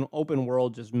open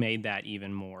world just made that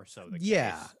even more so.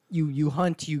 Case. You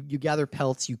hunt, you gather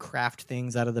pelts, you craft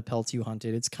things out of the pelts you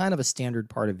hunted. It's kind of a standard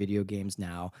part of video games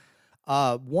now.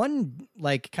 One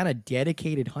like kind of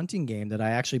dedicated hunting game that I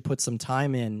actually put some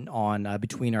time in on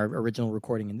between our original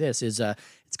recording and this is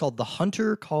it's called The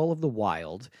Hunter Call of the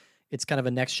Wild. It's kind of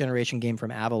a next generation game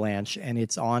from Avalanche, and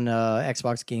it's on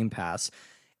Xbox Game Pass.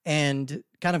 And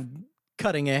kind of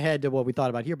cutting ahead to what we thought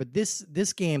about here, but this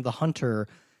game, The Hunter,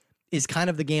 is kind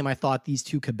of the game I thought these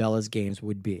two Cabela's games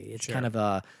would be. It's kind of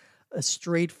a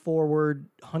straightforward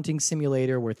hunting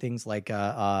simulator where things like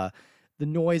the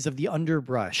noise of the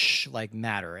underbrush like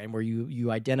matter, and where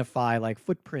you identify like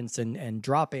footprints and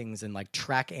droppings and like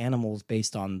track animals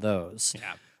based on those.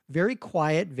 Yeah. Very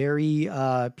quiet, very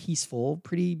peaceful,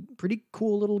 pretty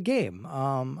cool little game.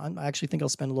 I actually think I'll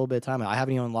spend a little bit of time. I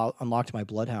haven't even unlocked my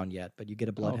Bloodhound yet, but you get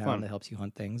a Bloodhound that helps you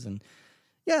hunt things. And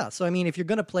yeah, so I mean, if you're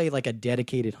going to play like a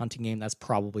dedicated hunting game, that's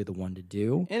probably the one to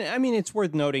do. And I mean, it's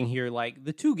worth noting here, like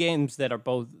the two games that are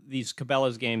both these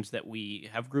Cabela's games that we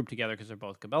have grouped together because they're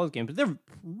both Cabela's games, but they're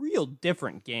real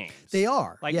different games. They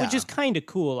are. Like, which is kind of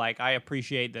cool. Like, I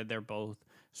appreciate that they're both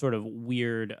sort of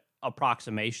weird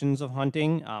approximations of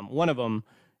hunting. One of them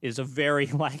is a very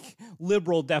like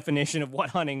liberal definition of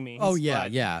what hunting means. Oh yeah,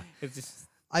 yeah. It's just,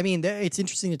 I mean, it's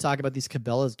interesting to talk about these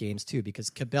Cabela's games too, because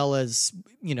Cabela's,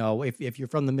 if you're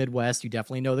from the Midwest, you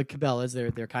definitely know the Cabela's.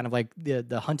 They're kind of like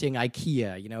the hunting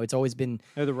IKEA. It's always been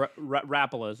they're the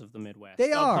Rappalas of the Midwest.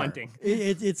 They are hunting.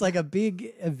 It's like a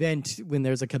big event when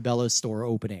there's a Cabela's store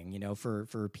opening.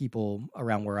 For people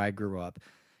around where I grew up.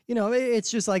 It's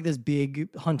just like this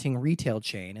big hunting retail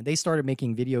chain. And they started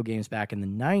making video games back in the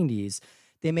 90s.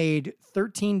 They made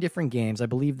 13 different games. I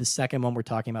believe the second one we're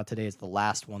talking about today is the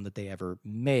last one that they ever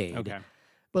made. Okay.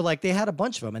 But like they had a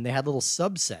bunch of them, and they had little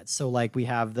subsets. So like we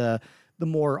have the the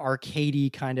more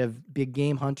arcadey kind of big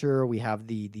game hunter. We have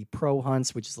the pro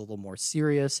hunts, which is a little more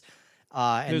serious.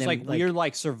 And There's then,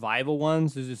 weird survival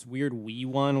ones. There's this weird Wii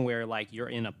one where you're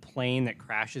in a plane that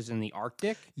crashes in the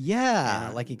Arctic.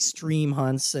 Yeah, like extreme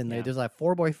hunts, and there's a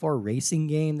 4x4 racing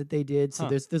game that they did. So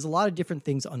there's a lot of different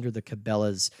things under the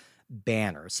Cabela's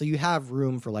banner. So you have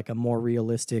room for like a more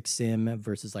realistic sim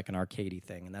versus like an arcadey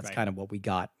thing, and that's kind of what we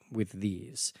got with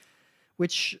these.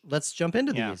 Which, let's jump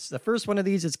into these. The first one of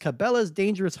these is Cabela's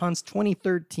Dangerous Hunts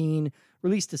 2013,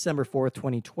 released December 4th,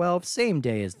 2012, same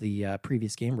day as the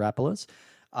previous game, Rapalus.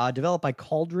 Developed by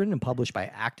Cauldron and published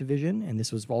by Activision, and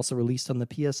this was also released on the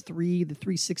PS3, the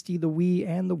 360, the Wii,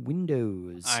 and the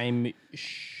Windows. I'm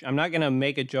not going to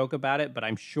make a joke about it, but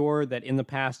I'm sure that in the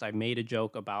past I made a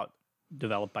joke about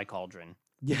developed by Cauldron.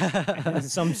 Yeah.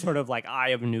 Some sort of Eye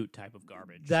of Newt type of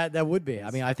garbage. That would be.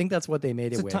 I mean, I think that's what they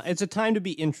made it with. It's a time to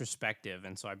be introspective,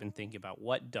 and so I've been thinking about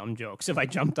what dumb jokes have I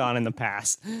jumped on in the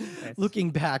past. Looking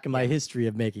back in my history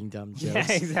of making dumb jokes.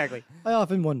 Yeah, exactly. I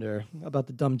often wonder about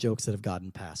the dumb jokes that have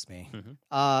gotten past me.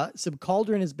 So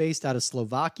Cauldron is based out of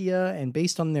Slovakia, and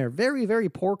based on their very, very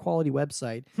poor quality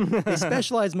website, they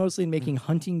specialize mostly in making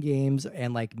hunting games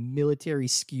and military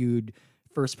skewed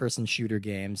first-person shooter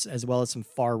games, as well as some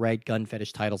far-right gun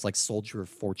fetish titles like Soldier of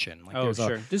Fortune.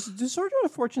 Sure. Does Soldier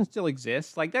of Fortune still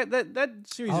exist? That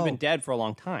series has been dead for a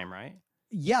long time, right?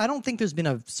 Yeah, I don't think there's been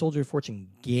a Soldier of Fortune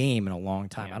game in a long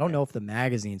time. Yeah, I don't know if the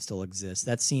magazine still exists.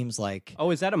 That seems like...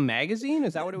 Oh, is that a magazine?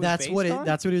 Is that what it was based on?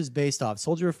 That's what it was based off.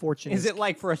 Soldier of Fortune is it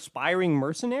for aspiring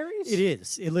mercenaries? It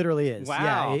is. It literally is.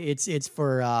 Wow. Yeah, it's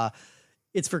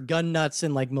for gun nuts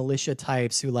and militia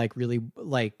types who really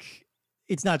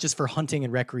it's not just for hunting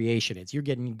and recreation. You're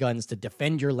getting guns to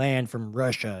defend your land from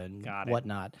Russia and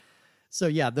whatnot. So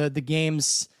yeah, the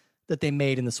games that they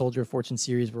made in the Soldier of Fortune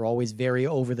series were always very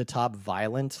over the top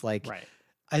violent. I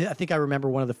think I remember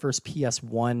one of the first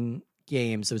PS1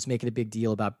 games that was making a big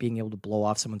deal about being able to blow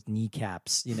off someone's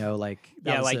kneecaps.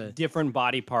 Different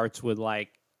body parts would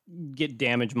get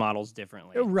damage models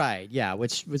differently. Right. Yeah.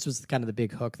 Which was kind of the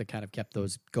big hook that kind of kept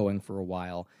those going for a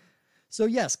while. So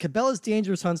yes, Cabela's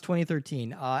Dangerous Hunts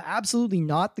 2013. Absolutely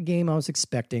not the game I was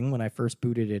expecting when I first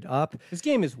booted it up. This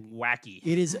game is wacky.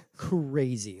 It is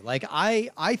crazy.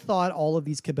 I thought all of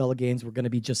these Cabela games were going to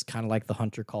be just kind of like the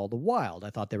Hunter Call of the Wild. I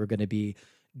thought they were going to be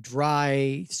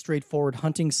dry, straightforward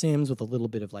hunting sims with a little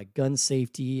bit of gun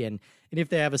safety. And if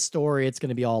they have a story, it's going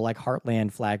to be all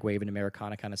Heartland, flag waving,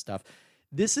 Americana kind of stuff.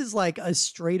 This is a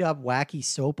straight up wacky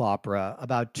soap opera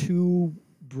about two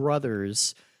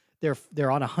brothers. They're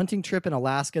on a hunting trip in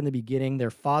Alaska in the beginning. Their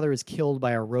father is killed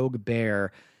by a rogue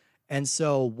bear. And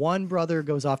so one brother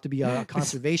goes off to be a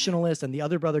conservationist, and the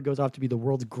other brother goes off to be the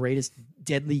world's greatest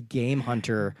deadly game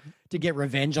hunter to get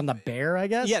revenge on the bear, I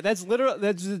guess. Yeah, that's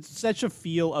such a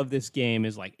feel of this game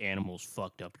is animals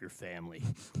fucked up your family.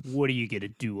 What are you gonna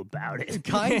do about it?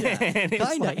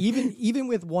 Kinda. Even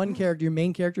with one character, your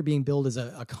main character being billed as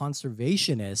a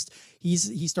conservationist, he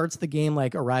starts the game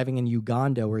arriving in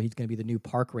Uganda, where he's gonna be the new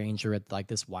park ranger at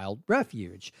this wild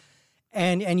refuge.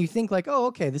 And you think oh,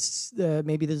 okay, this is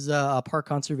maybe this is a park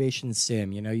conservation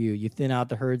sim. You thin out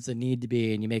the herds that need to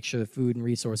be, and you make sure the food and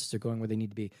resources are going where they need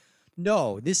to be.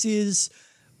 No, this is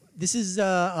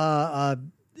it's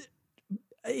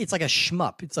like a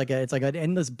shmup. It's like an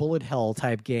endless bullet hell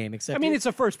type game. Except it's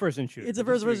a first person shooter. It's a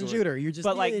first person shooter. You're just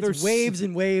there's waves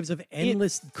and waves of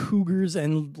endless cougars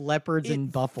and leopards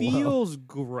and buffalo. It feels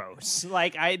gross.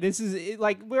 Where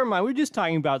am I? We're just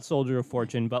talking about Soldier of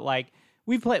Fortune, but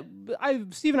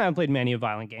Steve and I have played many a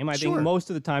violent game. I think most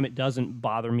of the time it doesn't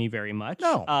bother me very much.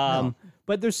 No.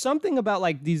 But there's something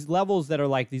about these levels that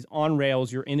are these on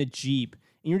rails. You're in a Jeep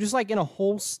and you're just in a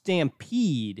whole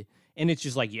stampede. And it's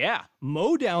just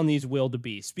mow down these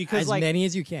wildebeests because as many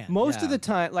as you can. Most of the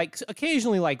time,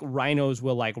 occasionally rhinos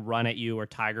will run at you or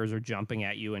tigers are jumping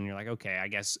at you. And you're okay, I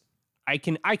guess I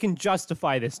can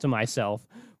justify this to myself.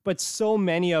 But so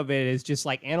many of it is just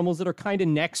animals that are kind of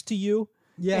next to you.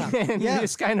 Yeah. And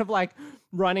just kind of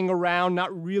running around,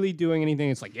 not really doing anything.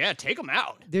 It's take them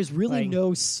out. There's really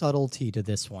no subtlety to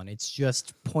this one. It's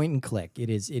just point and click. It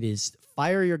is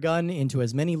fire your gun into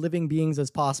as many living beings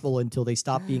as possible until they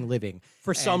stop being living.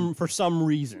 For some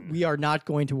reason. We are not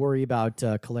going to worry about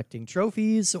collecting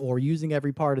trophies or using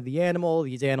every part of the animal.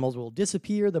 These animals will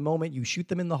disappear the moment you shoot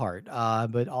them in the heart.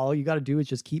 But all you got to do is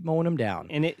just keep mowing them down.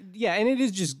 And it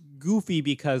is just goofy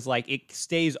because it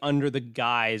stays under the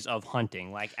guise of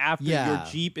hunting. After your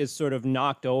Jeep is sort of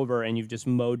knocked over and you've just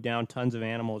mowed down tons of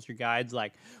animals, your guide's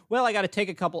well, I got to take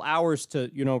a couple hours to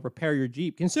repair your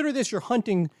Jeep. Consider this your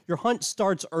hunt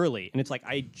starts early, and it's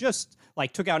I just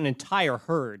took out an entire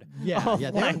herd.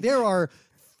 There are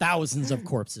thousands of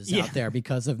corpses out there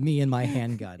because of me and my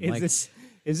handgun.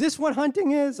 Is this what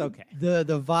hunting is? Okay. The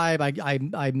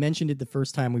vibe, I mentioned it the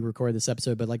first time we recorded this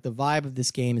episode, but like the vibe of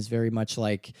this game is very much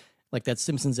like that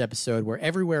Simpsons episode where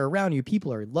everywhere around you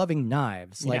people are loving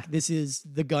knives. Like this is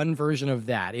the gun version of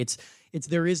that. It's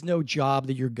there is no job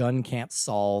that your gun can't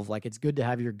solve. Like it's good to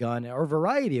have your gun or a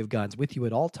variety of guns with you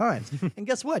at all times. And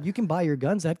guess what? You can buy your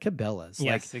guns at Cabela's.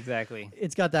 Yes, exactly.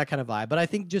 It's got that kind of vibe. But I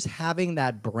think just having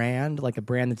that brand, like a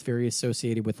brand that's very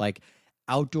associated with like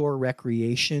outdoor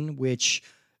recreation, which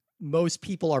most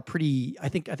people are pretty, I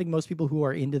think most people who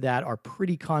are into that are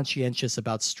pretty conscientious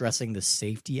about stressing the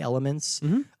safety elements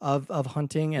of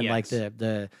hunting and like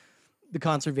the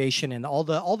conservation and all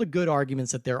the good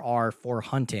arguments that there are for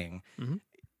hunting.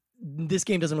 This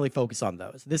game doesn't really focus on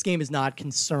those. This game is not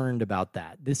concerned about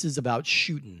that. This is about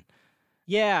shooting.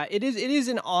 Yeah, it is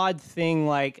an odd thing.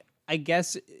 Like, I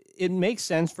guess it makes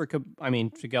sense for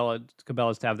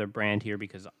Cabela's to have their brand here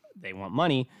because they want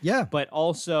money. Yeah. But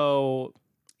also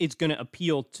it's going to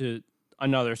appeal to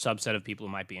another subset of people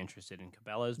who might be interested in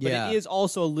Cabela's. But it is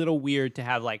also a little weird to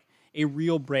have like a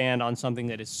real brand on something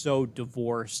that is so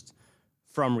divorced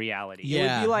from reality. It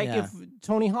would be like if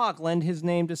Tony Hawk lent his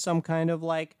name to some kind of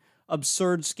like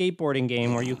absurd skateboarding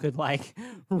game where you could like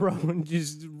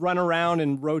just run around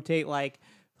and rotate like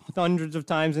hundreds of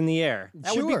times in the air.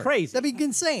 That would be crazy. That'd be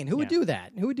insane. Who would do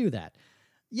that? Who would do that?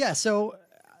 Yeah, so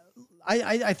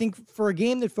I think for a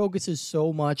game that focuses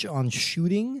so much on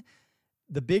shooting,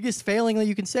 the biggest failing that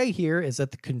you can say here is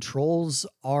that the controls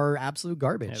are absolute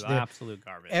garbage. They're absolute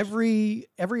garbage.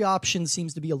 Every option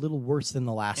seems to be a little worse than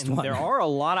the last one. There are a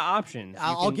lot of options.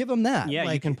 I'll give them that.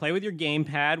 Yeah, you can play with your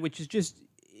gamepad, which is just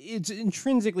it's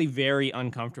intrinsically very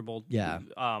uncomfortable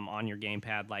on your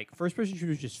gamepad. Like first-person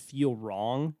shooters just feel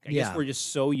wrong. I guess we're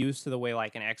just so used to the way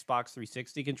like an Xbox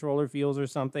 360 controller feels or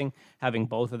something, having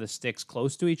both of the sticks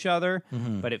close to each other,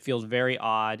 but it feels very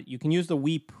odd. You can use the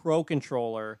Wii Pro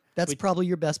controller. That's probably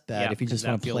your best bet if you just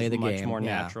want to play the game. Much more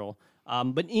natural.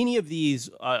 But any of these,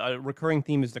 a recurring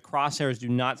theme is the crosshairs do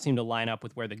not seem to line up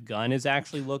with where the gun is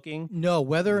actually looking. No,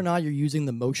 whether or not you're using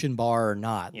the motion bar or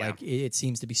not, like it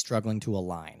seems to be struggling to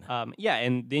align.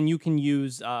 And then you can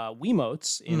use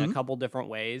Wiimotes in a couple different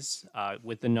ways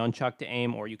with the nunchuck to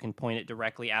aim, or you can point it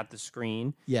directly at the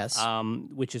screen. Yes.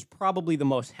 Which is probably the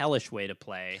most hellish way to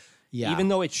play. Yeah. Even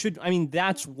though it should, I mean,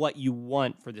 that's what you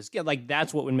want for this game. Like,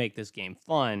 that's what would make this game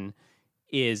fun.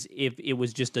 Is if it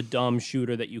was just a dumb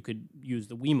shooter that you could use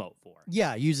the Wiimote for.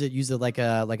 Yeah, use it like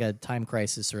a Time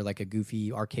Crisis or like a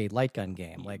goofy arcade light gun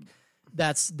game. Like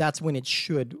that's when it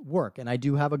should work. And I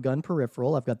do have a gun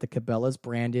peripheral. I've got the Cabela's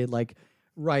branded like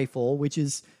rifle, which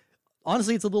is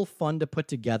honestly it's a little fun to put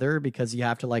together because you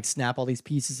have to like snap all these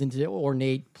pieces into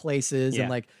ornate places and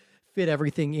like fit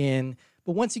everything in.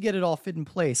 But once you get it all fit in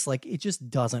place, like it just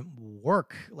doesn't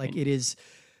work. Like it is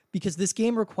because this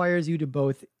game requires you to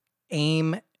both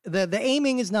aim. The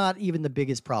aiming is not even the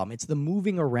biggest problem. It's the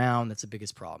moving around that's the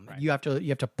biggest problem. Right. You have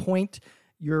to point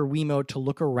your Wiimote to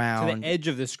look around to the edge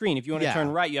of the screen. If you want to turn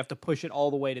right, you have to push it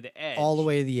all the way to the edge. All the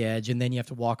way to the edge, and then you have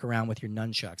to walk around with your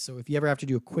nunchuck. So if you ever have to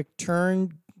do a quick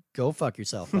turn, go fuck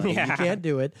yourself, buddy. You can't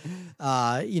do it.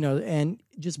 And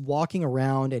just walking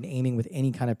around and aiming with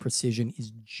any kind of precision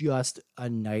is just a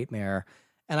nightmare.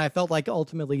 And I felt like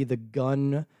ultimately the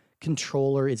gun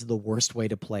controller is the worst way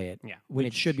to play it when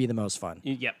it should be the most fun.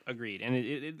 Yep, agreed. And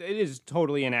it is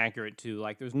totally inaccurate too.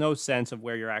 Like there's no sense of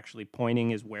where you're actually pointing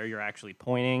is where you're actually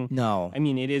pointing. No. I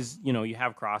mean, it is, you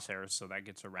have crosshairs so that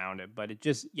gets around it, but it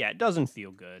just, it doesn't feel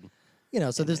good.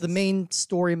 So there's the main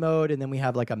story mode and then we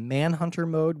have like a manhunter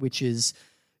mode, which is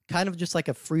kind of just like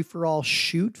a free-for-all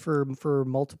shoot for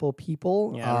multiple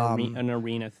people. Yeah, an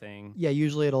arena thing. Yeah,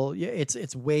 usually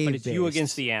it's wave But it's you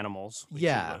against the animals.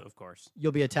 Of course.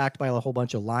 You'll be attacked by a whole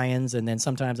bunch of lions, and then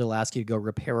sometimes it'll ask you to go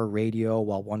repair a radio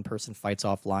while one person fights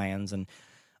off lions, and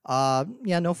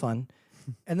no fun.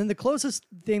 And then the closest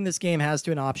thing this game has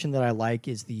to an option that I like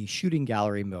is the shooting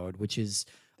gallery mode, which is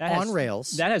on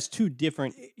rails. That has two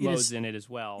different modes in it as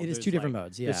well. It is two different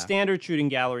modes, The standard shooting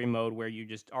gallery mode where you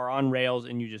just are on rails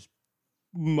and you just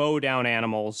mow down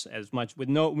animals as much with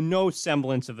no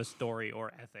semblance of a story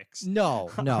or ethics.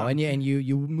 No. and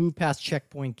you move past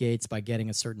checkpoint gates by getting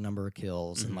a certain number of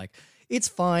kills and like it's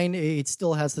fine. It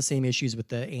still has the same issues with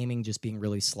the aiming just being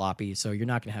really sloppy, so you're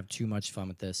not going to have too much fun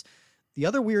with this. The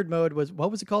other weird mode was,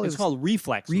 what was it called? It's called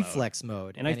reflex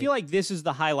mode. And I feel like this is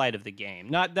the highlight of the game.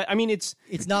 Not that, I mean, it's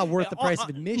not worth the price of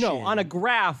admission. No, on a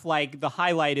graph, like the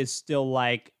highlight is still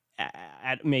like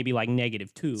at maybe like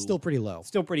 -2. Still pretty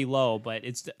low. But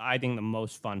it's, I think, the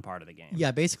most fun part of the game.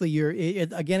 Yeah, basically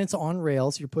again, it's on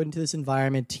rails. You're put into this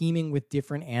environment teeming with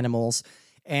different animals.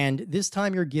 And this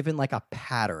time you're given like a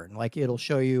pattern. Like it'll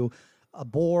show you a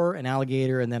boar, an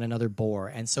alligator, and then another boar.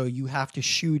 And so you have to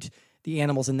shoot the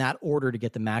animals in that order to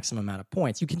get the maximum amount of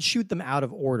points. You can shoot them out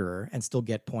of order and still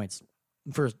get points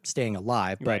for staying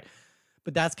alive,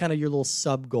 but that's kind of your little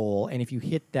sub goal. And if you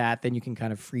hit that, then you can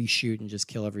kind of free shoot and just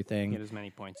kill everything. Get as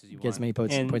many points as you want. Get as many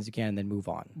points as you can, and then move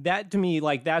on. That to me,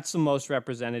 like that's the most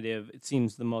representative. It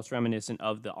seems the most reminiscent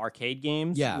of the arcade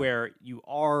games, where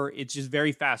it's just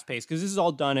very fast paced because this is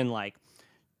all done in like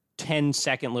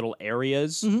 10-second little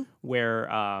areas where,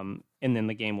 and then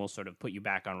the game will sort of put you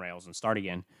back on rails and start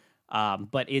again.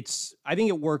 But I think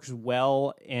it works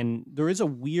well, and there is a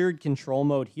weird control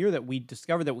mode here that we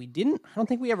discovered that I don't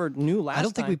think we ever knew last time. I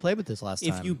don't think we played with this last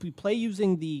time. If you play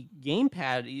using the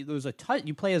gamepad, there's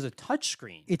you play as a touch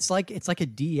screen. It's like a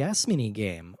DS mini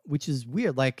game, which is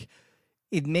weird. Like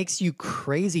it makes you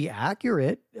crazy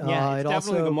accurate. Yeah, it's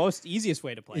definitely the most easiest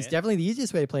way to play it. It's definitely the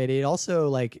easiest way to play it. It also,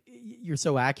 like, you're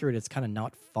so accurate, it's kind of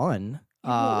not fun.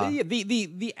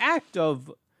 The act of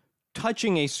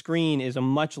touching a screen is a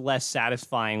much less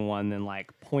satisfying one than like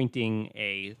pointing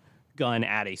a gun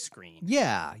at a screen.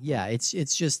 Yeah.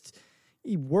 It's just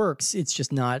it works. It's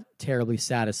just not terribly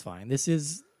satisfying. This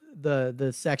is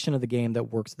the section of the game that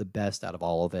works the best out of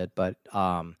all of it. But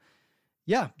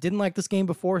didn't like this game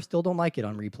before. Still don't like it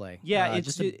on replay. Yeah,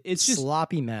 it's just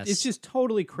sloppy mess. It's just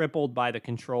totally crippled by the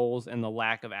controls and the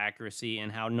lack of accuracy,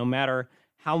 and how no matter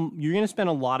how you're going to spend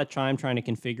a lot of time trying to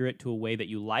configure it to a way that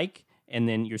you like, and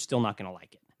then you're still not going to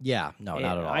like it. Yeah, no,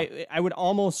 not at all. I would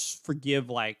almost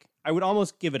I would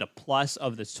almost give it a plus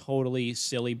of this totally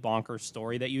silly bonkers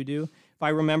story that you do. If I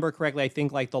remember correctly, I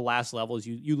think like the last level is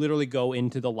you literally go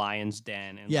into the lion's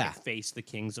den and like, face the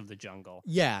kings of the jungle.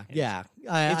 Yeah.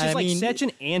 It's just such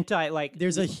an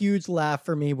There's a huge laugh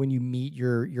for me when you meet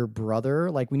your brother.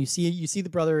 Like when you see the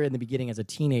brother in the beginning as a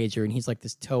teenager, and he's like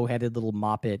this toe-headed little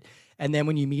moppet. And then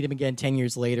when you meet him again 10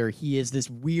 years later, he is this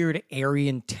weird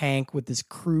Aryan tank with this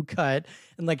crew cut,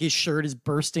 and like his shirt is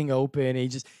bursting open.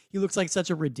 And he looks like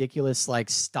such a ridiculous like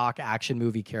stock action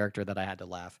movie character that I had to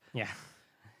laugh.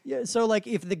 Yeah, so like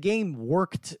if the game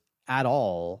worked at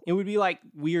all, it would be like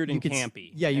weird and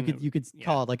campy. Yeah, you could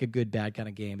call it like a good bad kind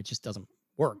of game. It just doesn't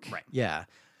work. Right. Yeah.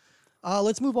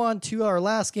 Let's move on to our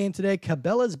last game today,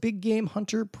 Cabela's Big Game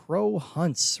Hunter Pro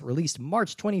Hunts, released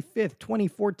March 25th,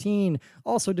 2014,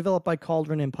 also developed by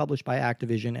Cauldron and published by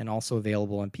Activision, and also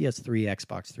available on PS3,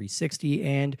 Xbox 360,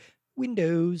 and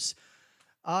Windows.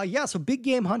 So Big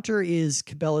Game Hunter is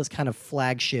Cabela's kind of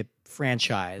flagship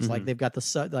franchise. Like they've got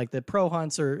the Pro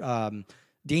Hunts, or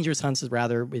Dangerous Hunts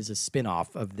is a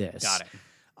spin-off of this. Got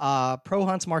it. Pro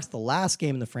Hunts marks the last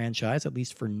game in the franchise, at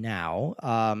least for now.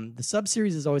 The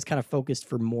sub-series is always kind of focused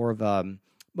for more of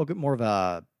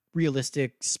a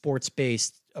realistic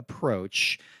sports-based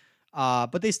approach.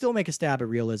 But they still make a stab at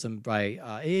realism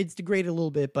by it's degraded a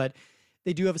little bit, but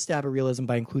they do have a stab at realism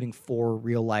by including 4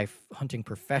 real-life hunting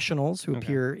professionals who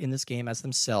appear in this game as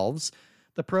themselves.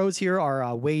 The pros here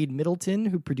are Wade Middleton,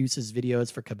 who produces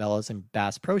videos for Cabela's and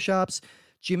Bass Pro Shops,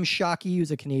 Jim Shockey,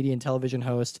 who's a Canadian television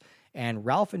host, and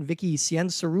Ralph and Vicky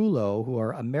Ciancerulo, who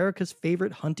are America's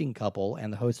favorite hunting couple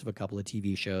and the host of a couple of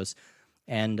TV shows.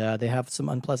 And they have some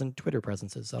unpleasant Twitter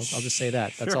presences. I'll just say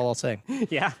that. That's all I'll say.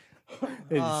 Yeah.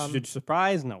 It should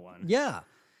surprise no one. Yeah.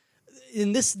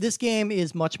 In this game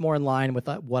is much more in line with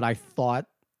what I thought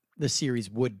the series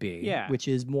would be, which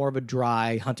is more of a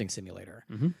dry hunting simulator.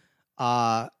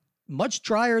 Much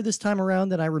drier this time around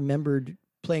than I remembered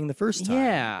playing the first time.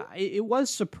 Yeah, it was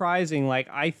surprising. Like,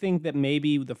 I think that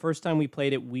maybe the first time we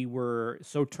played it, we were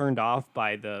so turned off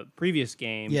by the previous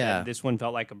game that this one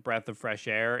felt like a breath of fresh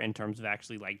air in terms of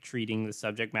actually like treating the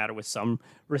subject matter with some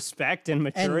respect and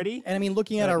maturity. And I mean,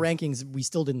 looking at our rankings, we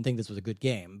still didn't think this was a good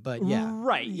game, but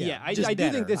right. I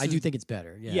do think it's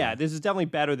better. Yeah, this is definitely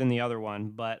better than the other one,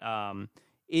 but the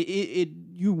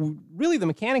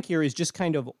mechanic here is just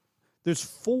kind of, there's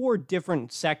 4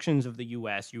 different sections of the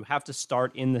U.S. You have to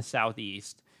start in the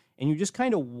Southeast, and you just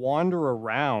kind of wander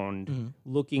around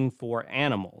looking for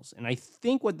animals. And I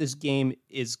think what this game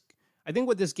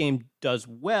does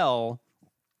well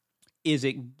is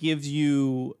it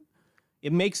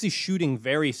makes the shooting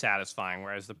very satisfying,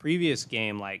 whereas the previous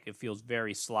game, like, it feels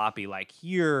very sloppy. Like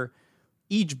here,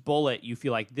 each bullet, you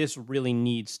feel like this really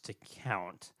needs to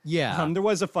count. Yeah. There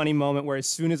was a funny moment where as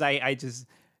soon as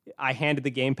I handed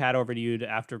the gamepad over to you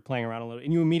after playing around a little,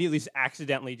 and you immediately just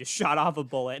accidentally just shot off a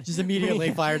bullet. Just immediately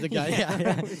fired the gun.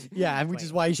 Yeah, which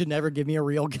is why you should never give me a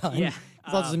real gun. Yeah.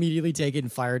 Because I'll just immediately take it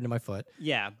and fire it into my foot.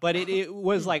 Yeah, but it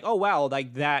was like, oh, wow,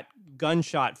 like that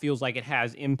gunshot feels like it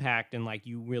has impact and like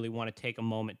you really want to take a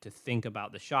moment to think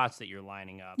about the shots that you're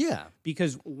lining up. Yeah.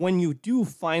 Because when you do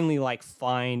finally like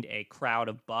find a crowd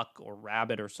of buck or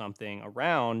rabbit or something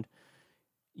around,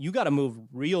 you got to move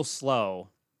real slow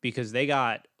because they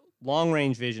got long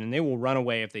range vision and they will run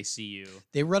away if they see you.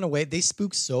 They run away. They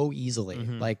spook so easily.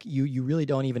 Like you really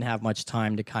don't even have much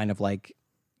time to kind of like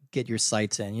get your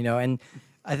sights in, you know, and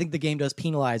I think the game does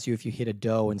penalize you if you hit a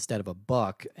doe instead of a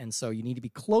buck, and so you need to be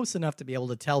close enough to be able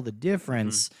to tell the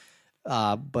difference.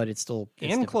 But it's still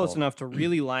close enough to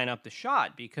really line up the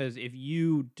shot, because if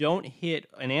you don't hit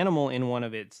an animal in one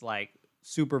of its like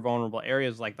super vulnerable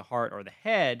areas like the heart or the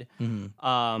head,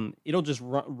 it'll just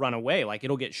run away. Like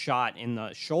it'll get shot in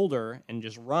the shoulder and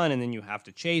just run, and then you have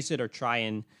to chase it or try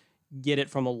and get it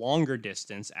from a longer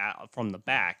distance from the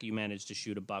back. You manage to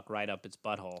shoot a buck right up its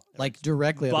butthole. Like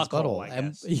directly up its butthole. I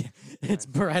guess. It's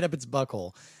right up its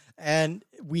buckhole. And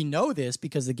we know this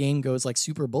because the game goes like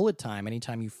super bullet time.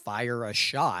 Anytime you fire a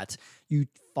shot, you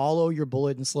follow your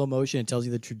bullet in slow motion. It tells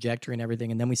you the trajectory and everything.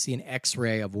 And then we see an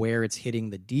x-ray of where it's hitting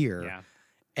the deer. Yeah.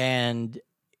 And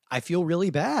I feel really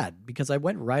bad because I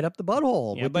went right up the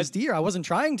butthole with this deer. I wasn't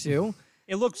trying to.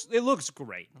 It looks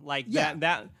great. Like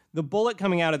that the bullet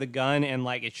coming out of the gun, and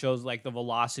like it shows like the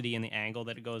velocity and the angle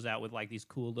that it goes out with like these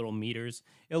cool little meters.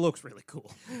 It looks really cool.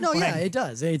 No, yeah, it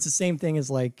does. It's the same thing as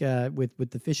like with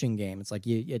the fishing game. It's like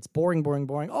it's boring.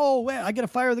 Oh, wait, I got to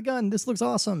fire the gun. This looks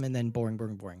awesome, and then boring.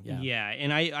 Yeah. Yeah,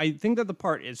 and I think that the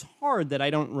part is hard that I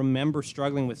don't remember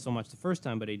struggling with so much the first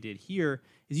time, but I did here,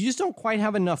 is you just don't quite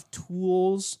have enough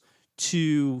tools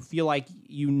to feel like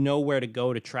you know where to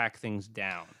go to track things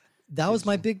down. That was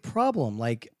my big problem.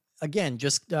 Like, again,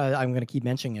 just I'm going to keep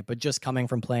mentioning it, but just coming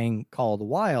from playing Call of the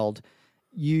Wild,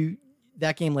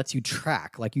 that game lets you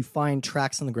track. Like, you find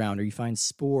tracks on the ground, or you find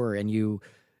spoor, and you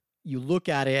look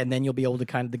at it, and then you'll be able to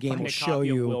the game will show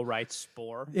you. Will Wright's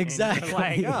Spore. Exactly.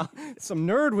 Like, oh, some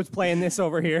nerd was playing this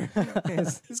over here.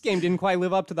 This game didn't quite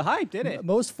live up to the hype, did it?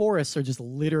 Most forests are just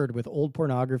littered with old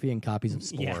pornography and copies of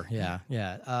Spore. Yeah.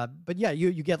 But yeah,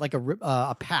 you get like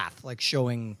a path, like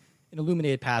showing an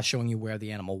illuminated path showing you where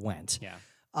the animal went. Yeah.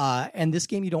 And this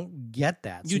game, you don't get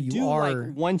that. You do like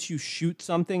once you shoot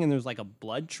something and there's like a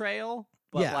blood trail,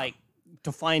 but like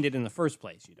to find it in the first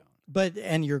place, you don't.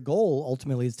 And your goal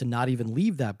ultimately is to not even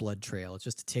leave that blood trail. It's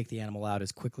just to take the animal out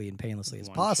as quickly and painlessly as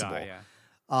possible. Shot,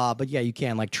 yeah. But yeah, you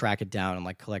can like track it down and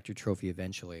like collect your trophy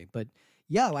eventually. But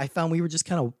yeah, I found we were just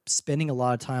kind of spending a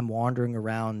lot of time wandering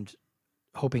around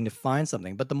hoping to find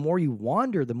something. But the more you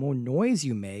wander, the more noise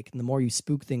you make and the more you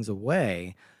spook things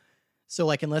away. So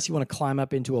like, unless you want to climb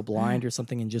up into a blind or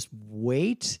something and just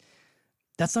wait,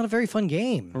 that's not a very fun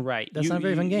game. Right. That's not a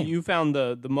very fun game. You found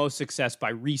the most success by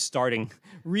restarting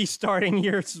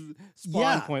your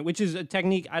spawn point, which is a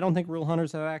technique I don't think rule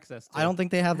hunters have access to. I don't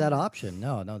think they have that option.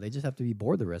 No, they just have to be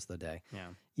bored the rest of the day.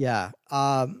 Yeah.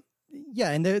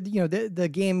 And the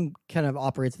game kind of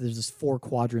operates. There's this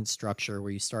 4-quadrant structure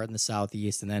where you start in the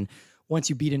southeast, and then once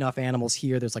you beat enough animals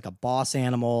here, there's like a boss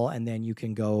animal, and then you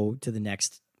can go to the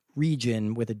next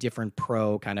region with a different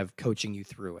pro kind of coaching you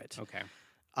through it. Okay.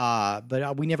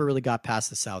 But we never really got past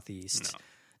the southeast. No.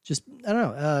 Just I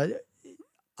don't know.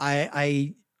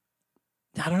 I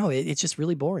don't know. It's just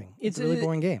really boring. It's a really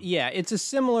boring game. Yeah, it's a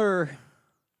similar.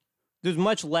 There's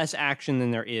much less action than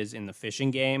there is in the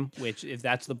fishing game, which if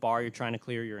that's the bar you're trying to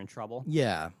clear, you're in trouble.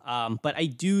 Yeah. But I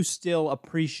do still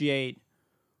appreciate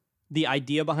the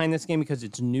idea behind this game because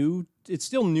it's new. It's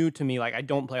still new to me. Like, I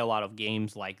don't play a lot of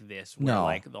games like this where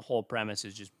like the whole premise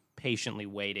is just patiently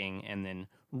waiting and then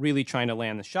really trying to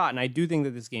land the shot. And I do think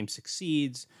that this game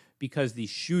succeeds because the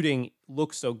shooting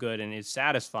looks so good and is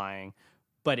satisfying,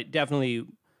 but it definitely,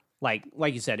 like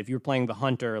you said, if you're playing the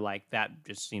hunter, like that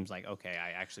just seems like, okay,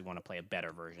 I actually want to play a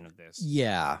better version of this.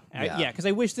 Yeah. Because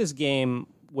I wish this game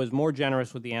was more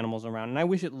generous with the animals around, and I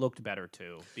wish it looked better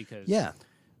too, because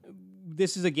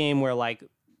this is a game where, like,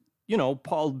 you know,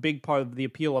 big part of the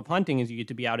appeal of hunting is you get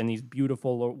to be out in these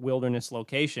beautiful wilderness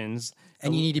locations.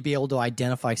 And you need to be able to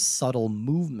identify subtle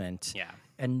movement. Yeah.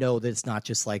 And know that it's not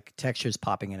just like textures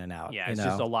popping in and out. Yeah, it's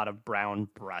just a lot of brown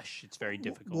brush. It's very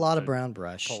difficult. A lot of brown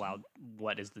brush. Pull out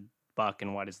what is the buck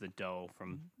and what is the doe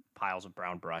from piles of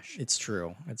brown brush. It's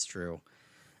true.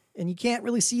 And you can't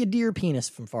really see a deer penis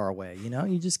from far away. You know,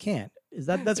 you just can't.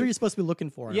 That's what you're supposed to be looking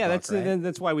for. Yeah, buck, right?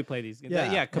 That's why we play these.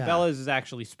 Yeah, Cabela's is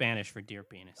actually Spanish for deer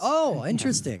penis. Oh,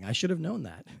 interesting. I should have known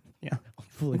that. Yeah.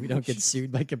 Hopefully we don't get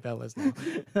sued by Cabela's now.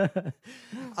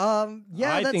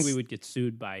 I think we would get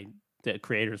sued by the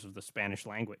creators of the Spanish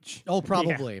language. Oh,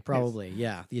 probably.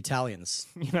 Yeah, the Italians,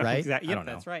 right? Exactly. I don't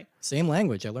know. That's right. Same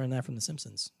language. I learned that from The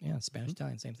Simpsons. Yeah, Spanish,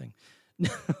 Italian, same thing. No.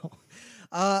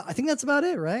 I think that's about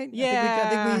it, right?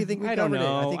 Yeah, I think we I covered don't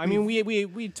know. it. I mean,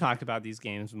 we talked about these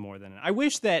games more than I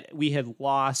wish that we had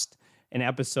lost an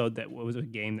episode that was a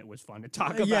game that was fun to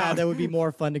talk about. Yeah, that would be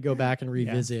more fun to go back and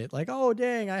revisit. Like, oh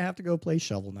dang, I have to go play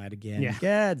Shovel Knight again. Yeah.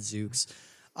 Gadzooks.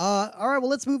 All right, well,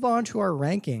 let's move on to our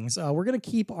rankings. We're going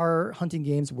to keep our hunting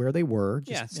games where they were.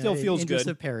 Just, still feels interest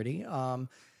good. of parity.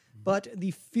 But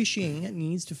the fishing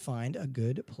needs to find a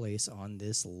good place on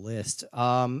this list.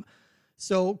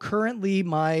 So currently,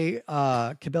 my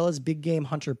Cabela's Big Game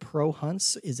Hunter Pro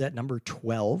Hunts is at number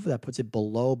 12. That puts it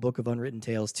below Book of Unwritten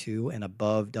Tales 2 and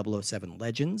above 007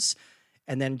 Legends.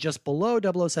 And then just below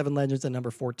 007 Legends at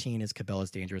number 14 is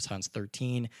Cabela's Dangerous Hunts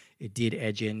 13. It did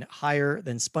edge in higher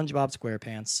than SpongeBob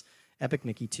SquarePants, Epic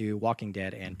Mickey 2, Walking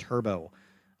Dead, and Turbo,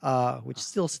 which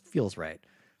still feels right.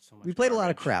 We played a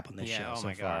lot of crap on this show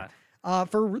so far.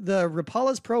 For the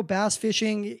Rapala's Pro Bass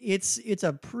Fishing, it's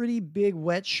a pretty big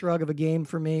wet shrug of a game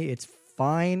for me. It's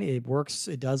fine. It works.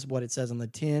 It does what it says on the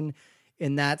tin.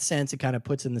 In that sense, it kind of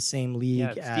puts in the same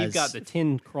league as... Steve got the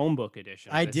tin Chromebook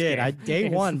edition. I did. Day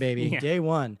one, baby. Yeah. Day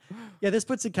one. Yeah, this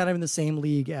puts it kind of in the same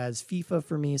league as FIFA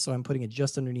for me, so I'm putting it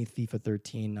just underneath FIFA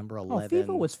 13, number 11.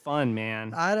 FIFA was fun,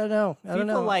 man. I don't know.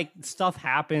 Like, stuff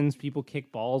happens. People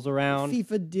kick balls around.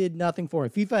 FIFA did nothing for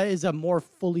it. FIFA is a more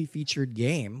fully featured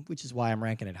game, which is why I'm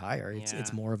ranking it higher.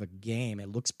 It's more of a game.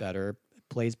 It looks better,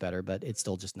 plays better, but it's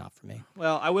still just not for me.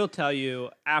 Well, I will tell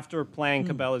you, after playing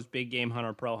Cabela's Big Game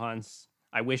Hunter Pro Hunts,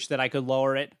 I wish that I could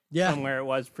lower it from where it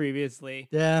was previously.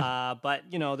 Yeah. But,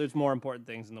 there's more important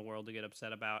things in the world to get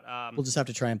upset about. We'll just have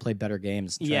to try and play better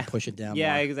games and try and push it down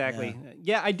Yeah, more. exactly.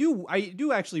 Yeah, I do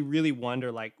actually really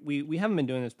wonder, like, we haven't been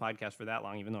doing this podcast for that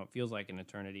long, even though it feels like an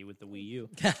eternity with the Wii U.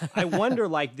 I wonder,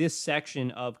 like, this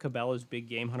section of Cabela's Big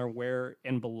Game Hunter, where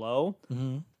and below...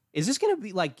 Mm-hmm. Is this going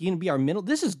to be our middle?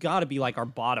 This has got to be like our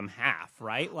bottom half,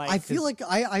 right? Like, I feel like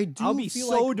I do. I'll be feel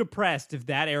so like, depressed if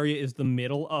that area is the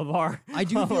middle of our. I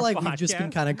do feel like podcast. we've just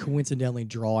been kind of coincidentally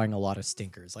drawing a lot of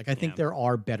stinkers. Like I think there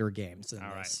are better games than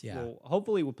All this. right. Yeah. Well,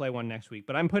 hopefully we'll play one next week.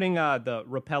 But I'm putting the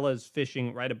Rapella's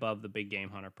Fishing right above the Big Game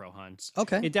Hunter Pro Hunts.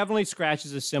 Okay. It definitely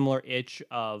scratches a similar itch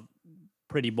of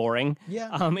pretty boring. Yeah.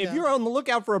 If you're on the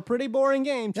lookout for a pretty boring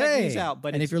game, check these out.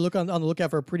 But if you're on the lookout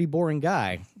for a pretty boring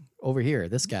guy. Over here,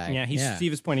 this guy. Yeah,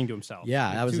 Steve is pointing to himself.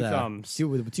 Yeah, that was two thumbs.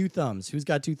 With two thumbs. Who's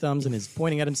got two thumbs and is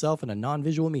pointing at himself in a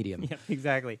non-visual medium? Yeah,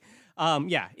 exactly.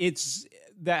 It's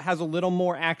that has a little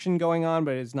more action going on,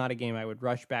 but it's not a game I would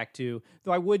rush back to.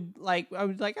 Though I would like,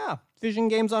 fishing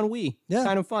games on Wii. Yeah,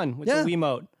 kind of fun with the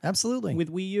Wiimote. Absolutely.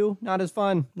 With Wii U, not as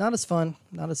fun. Not as fun.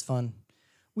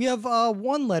 We have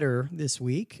one letter this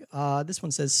week. This one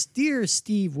says, "Dear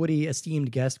Steve, Woody,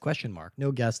 esteemed guest?" ?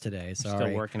 No guest today. Sorry.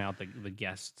 Still working out the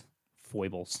guest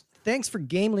foibles. Thanks for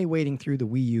gamely wading through the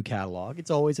Wii U catalog.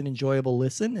 It's always an enjoyable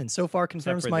listen, and so far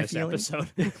confirms my feelings.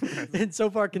 And so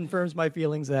far confirms my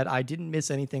feelings that I didn't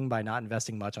miss anything by not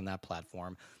investing much on that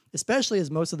platform, especially as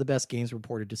most of the best games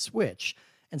reported to Switch.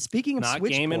 And speaking of not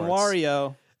Switch Game and ports,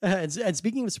 Wario. And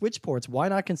speaking of Switch ports, why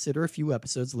not consider a few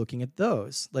episodes looking at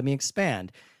those? Let me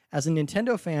expand. As a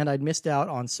Nintendo fan, I'd missed out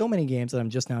on so many games that I'm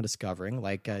just now discovering,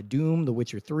 like Doom, The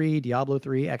Witcher 3, Diablo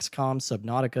 3, XCOM,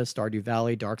 Subnautica, Stardew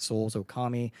Valley, Dark Souls,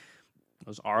 Okami.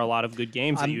 Those are a lot of good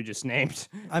games that you just named.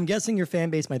 I'm guessing your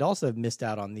fan base might also have missed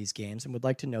out on these games and would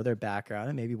like to know their background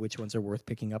and maybe which ones are worth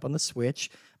picking up on the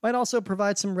Switch. Might also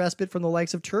provide some respite from the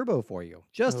likes of Turbo for you.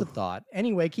 Just a thought.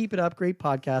 Anyway, keep it up. Great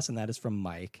podcast, and that is from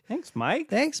Mike. Thanks, Mike.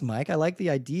 Thanks, Mike. I like the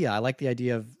idea. I like the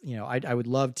idea of, I would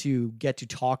love to get to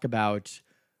talk about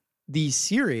these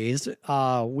series,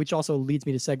 which also leads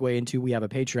me to segue into, we have a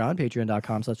Patreon,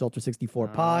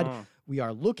 patreon.com/Ultra64pod. We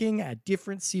are looking at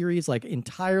different series, like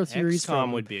entire series.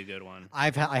 XCOM would be a good one. I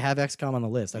have XCOM on the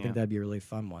list. I think that'd be a really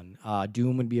fun one.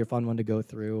 Doom would be a fun one to go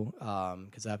through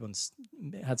because that one's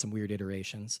had some weird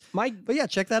iterations. But yeah,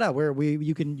 check that out. Where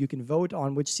you can vote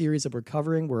on which series that we're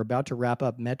covering. We're about to wrap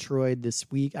up Metroid this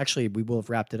week. Actually, we will have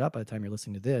wrapped it up by the time you're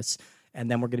listening to this,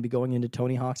 and then we're going to be going into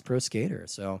Tony Hawk's Pro Skater.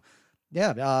 So.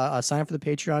 Yeah, sign up for the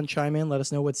Patreon, chime in, let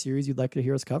us know what series you'd like to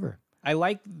hear us cover. I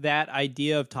like that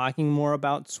idea of talking more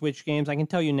about Switch games. I can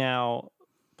tell you now,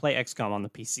 play XCOM on the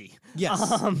PC. Yes,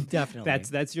 definitely.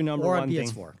 That's your number one thing.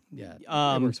 Or on PS4.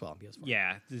 Yeah, it works well on PS4.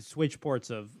 Yeah, the Switch ports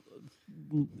of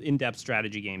in-depth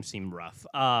strategy games seem rough.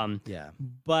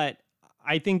 But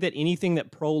I think that anything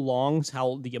that prolongs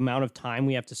the amount of time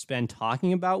we have to spend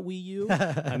talking about Wii U,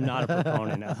 I'm not a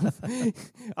proponent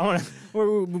of.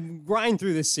 We're grind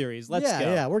through this series. Let's go.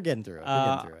 Yeah, we're getting through it.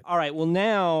 All right. Well,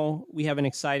 now we have an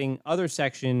exciting other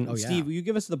section. Oh, yeah. Steve, will you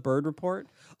give us the bird report?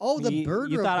 Oh, the bird report.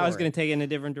 You thought I was going to take it in a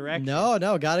different direction. No,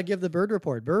 got to give the bird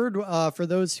report. Bird, for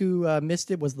those who missed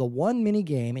it, was the one mini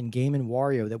game in Game &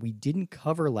 Wario that we didn't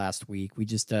cover last week. We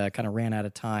just kind of ran out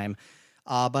of time.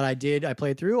 But I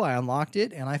played through, I unlocked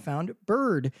it, and I found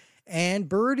Bird. And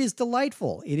Bird is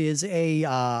delightful. It is it's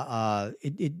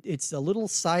a little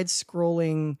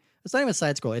side-scrolling. It's not even a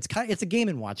side-scroll. It's a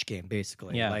Game & Watch game,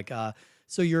 basically. Yeah.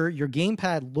 So your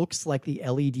gamepad looks like the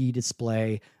LED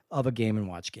display of a Game &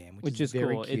 Watch game, which is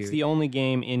very cool. cute. It's the only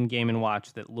game in Game &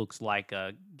 Watch that looks like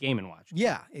a Game & Watch.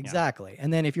 Yeah, exactly. Yeah.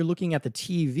 And then if you're looking at the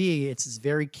TV, it's this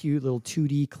very cute little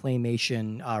 2D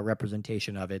claymation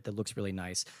representation of it that looks really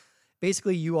nice.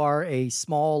 Basically, you are a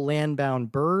small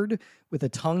land-bound bird with a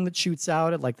tongue that shoots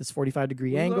out at like this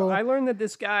 45-degree angle. I learned that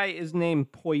this guy is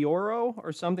named Poyoro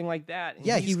or something like that.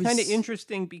 And he's kind of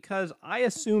interesting because I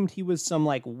assumed he was some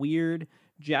like weird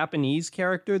Japanese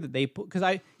character that they put, because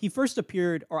I first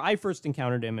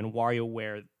encountered him in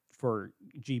WarioWare for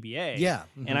GBA. Yeah.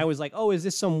 And I was like, oh, is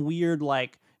this some weird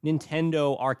like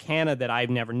Nintendo Arcana that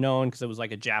I've never known, because it was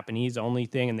like a Japanese only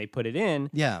thing and they put it in.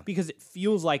 Yeah. Because it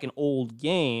feels like an old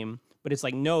game, but it's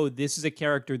like, no, this is a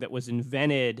character that was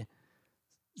invented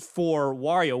for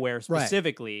WarioWare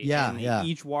specifically. Right. Yeah, and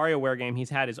each WarioWare game, he's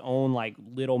had his own like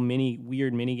little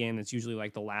weird mini game that's usually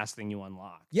like the last thing you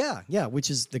unlock. Yeah,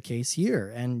 which is the case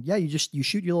here. And yeah, you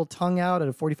shoot your little tongue out at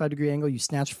a 45-degree angle. You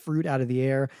snatch fruit out of the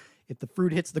air. If the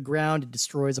fruit hits the ground, it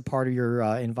destroys a part of your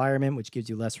environment, which gives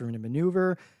you less room to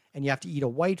maneuver. And you have to eat a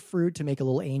white fruit to make a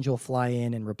little angel fly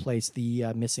in and replace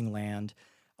the missing land.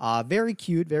 Very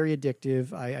cute, very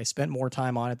addictive. I spent more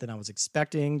time on it than I was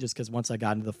expecting, just because once I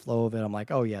got into the flow of it, I'm like,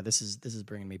 oh yeah, this is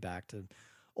bringing me back to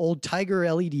old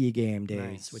Tiger LED game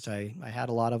days, which I had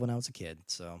a lot of when I was a kid.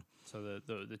 So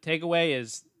the takeaway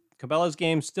is Cabela's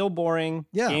game still boring.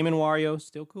 Yeah. Game & Wario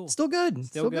still cool. Still good.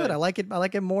 Still good. I like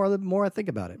it more the more I think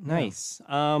about it. Nice.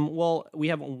 Yeah. Well, we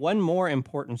have one more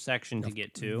important section to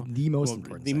get to. The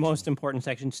most important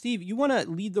section. Steve, you want to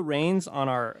lead the reins on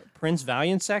our Prince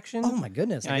Valiant section? Oh my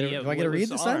goodness. Do I get to read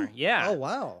this time? Yeah. Oh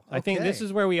wow. Okay. I think this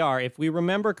is where we are. If we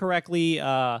remember correctly,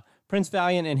 Prince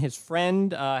Valiant and his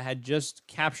friend had just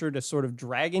captured a sort of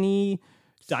dragon-y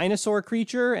dinosaur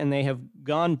creature, and they have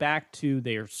gone back to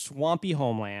their swampy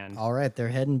homeland. All right, they're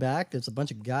heading back. There's a bunch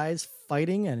of guys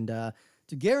fighting, and to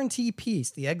guarantee peace,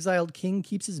 the exiled king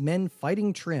keeps his men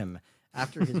fighting trim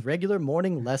after his regular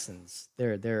morning lessons.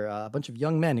 They're a bunch of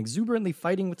young men exuberantly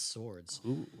fighting with swords.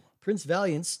 Ooh. Prince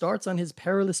Valiant starts on his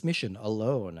perilous mission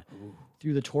alone. Ooh.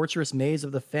 Through the tortuous maze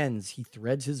of the fens, he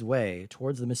threads his way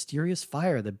towards the mysterious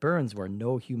fire that burns where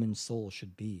no human soul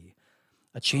should be.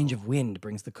 A change of wind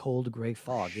brings the cold gray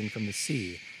fog in from the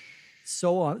sea.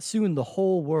 So soon the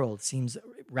whole world seems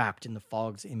wrapped in the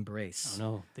fog's embrace. Oh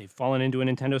no, they've fallen into a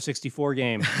Nintendo 64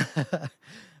 game.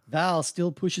 Val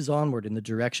still pushes onward in the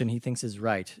direction he thinks is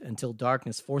right until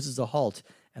darkness forces a halt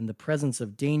and the presence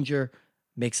of danger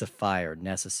makes a fire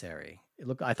necessary.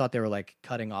 I thought they were like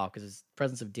cutting off because it's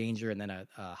presence of danger and then a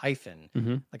hyphen.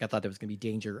 Mm-hmm. Like I thought there was going to be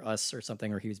danger us or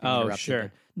something, or he was being interrupted.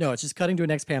 Sure. No, it's just cutting to a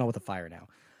next panel with a fire now.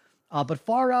 But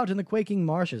far out in the quaking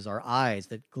marshes are eyes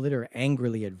that glitter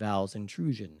angrily at Val's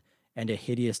intrusion, and a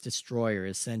hideous destroyer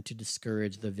is sent to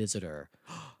discourage the visitor.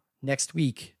 Next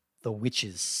week, the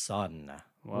witch's son.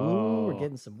 Whoa. Ooh, we're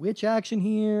getting some witch action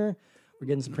here. We're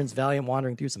getting some Prince Valiant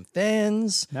wandering through some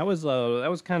fens. That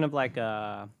was kind of like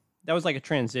a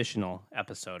transitional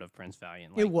episode of Prince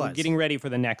Valiant. Like, it was. We're getting ready for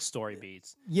the next story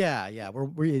beats. Yeah. It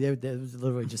was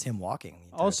literally just him walking.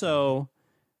 Also,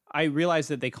 I realized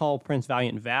that they call Prince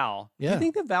Valiant Val. Yeah. Do you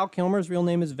think that Val Kilmer's real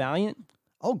name is Valiant?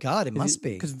 Oh, God, it must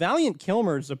be. Because Valiant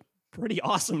Kilmer's a pretty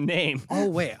awesome name. Oh,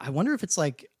 wait. I wonder if it's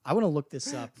like, I want to look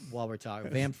this up while we're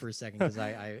talking. Vamp for a second, because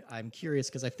I'm curious,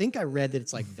 because I think I read that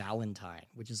it's like Valentine,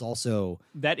 which is also...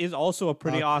 That is also a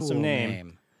pretty awesome cool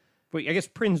name. But I guess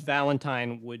Prince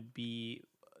Valentine would be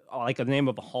like a name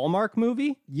of a Hallmark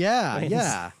movie?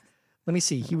 Yeah. Let me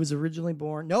see. He was originally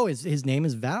born... No, his name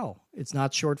is Val. It's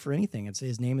not short for anything.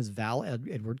 His name is Val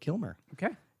Edward Kilmer.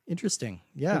 Okay. Interesting.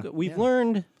 Yeah. We've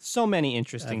learned so many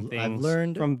interesting things. I've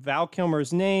learned... From Val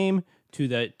Kilmer's name to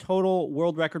the total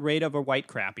world record rate of a white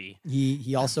crappie.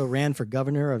 He also ran for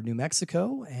governor of New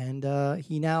Mexico, and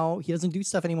he doesn't do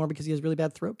stuff anymore because he has really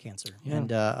bad throat cancer. Yeah.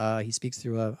 And he speaks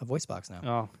through a voice box now.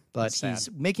 Oh, but he's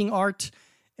making art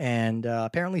and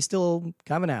apparently still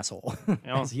kind of an asshole,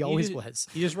 as he always was.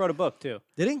 He just wrote a book too.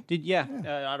 Did he?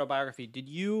 Autobiography. Did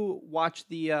you watch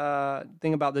the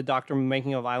thing about the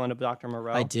making of Island of Dr.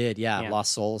 Moreau? I did. Yeah,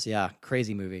 Lost Souls. Yeah,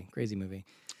 crazy movie.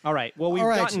 All right. Well, we've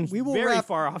gotten very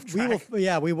far off track.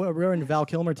 We're in Val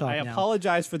Kilmer talk now. I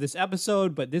apologize for this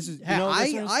episode, but this is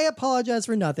I apologize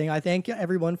for nothing. I thank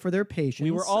everyone for their patience. We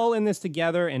were all in this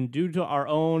together, and due to our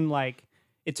own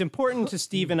it's important to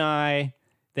Steve and I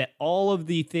that all of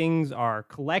the things are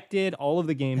collected, all of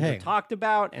the games are talked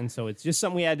about, and so it's just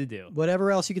something we had to do. Whatever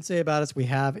else you can say about us, we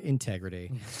have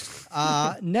integrity.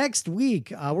 Next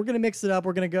week, we're going to mix it up.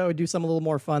 We're going to go do something a little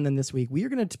more fun than this week. We are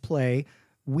going to play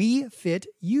Wii Fit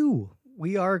U.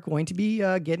 We are going to be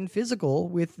getting physical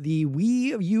with the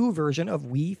Wii U version of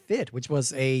Wii Fit, which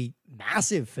was a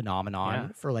massive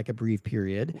phenomenon for a brief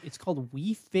period. It's called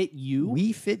Wii Fit U?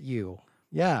 Wii Fit U.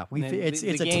 Yeah,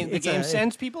 the game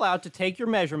sends people out to take your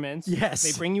measurements. Yes,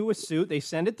 they bring you a suit. They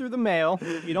send it through the mail.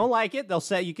 If you don't like it, they'll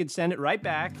say you can send it right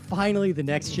back. Finally, the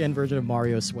next gen version of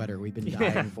Mario sweater we've been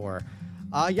dying for.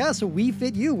 So Wii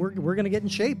Fit U. We're gonna get in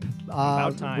shape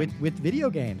with video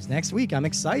games next week. I'm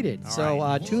excited.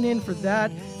 Tune in for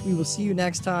that. We will see you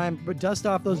next time. But dust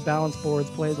off those balance boards.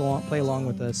 Play along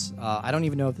with us. I don't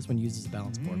even know if this one uses a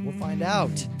balance board. We'll find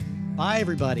out. Bye,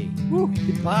 everybody. Woo.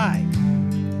 Goodbye.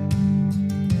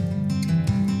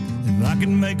 If I could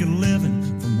make a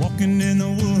living from walking in the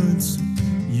woods,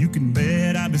 you can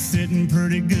bet I'd be sitting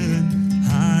pretty good,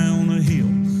 high on a hill,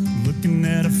 looking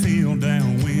at a field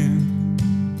downwind.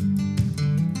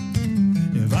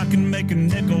 If I could make a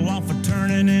nickel off of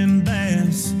turning in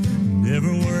bass,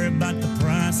 never worry about the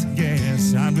price of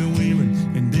gas, I'd be wheeling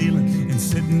and dealing and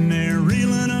sitting there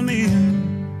reeling them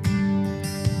in.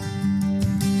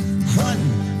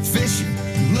 Hunting, fishing,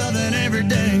 loving every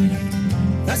day,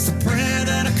 that's the prayer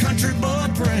that a country boy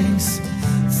prays.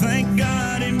 Thank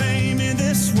God he made me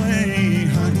this way.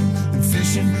 Hunting and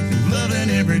fishing and loving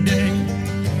every day.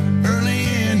 Early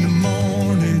in the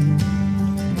morning,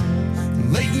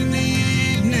 late in the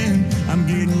evening, I'm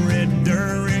getting Red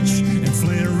Dirt Rich and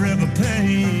Flint River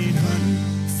paid.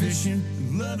 Hunting, fishing,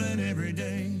 and loving every day.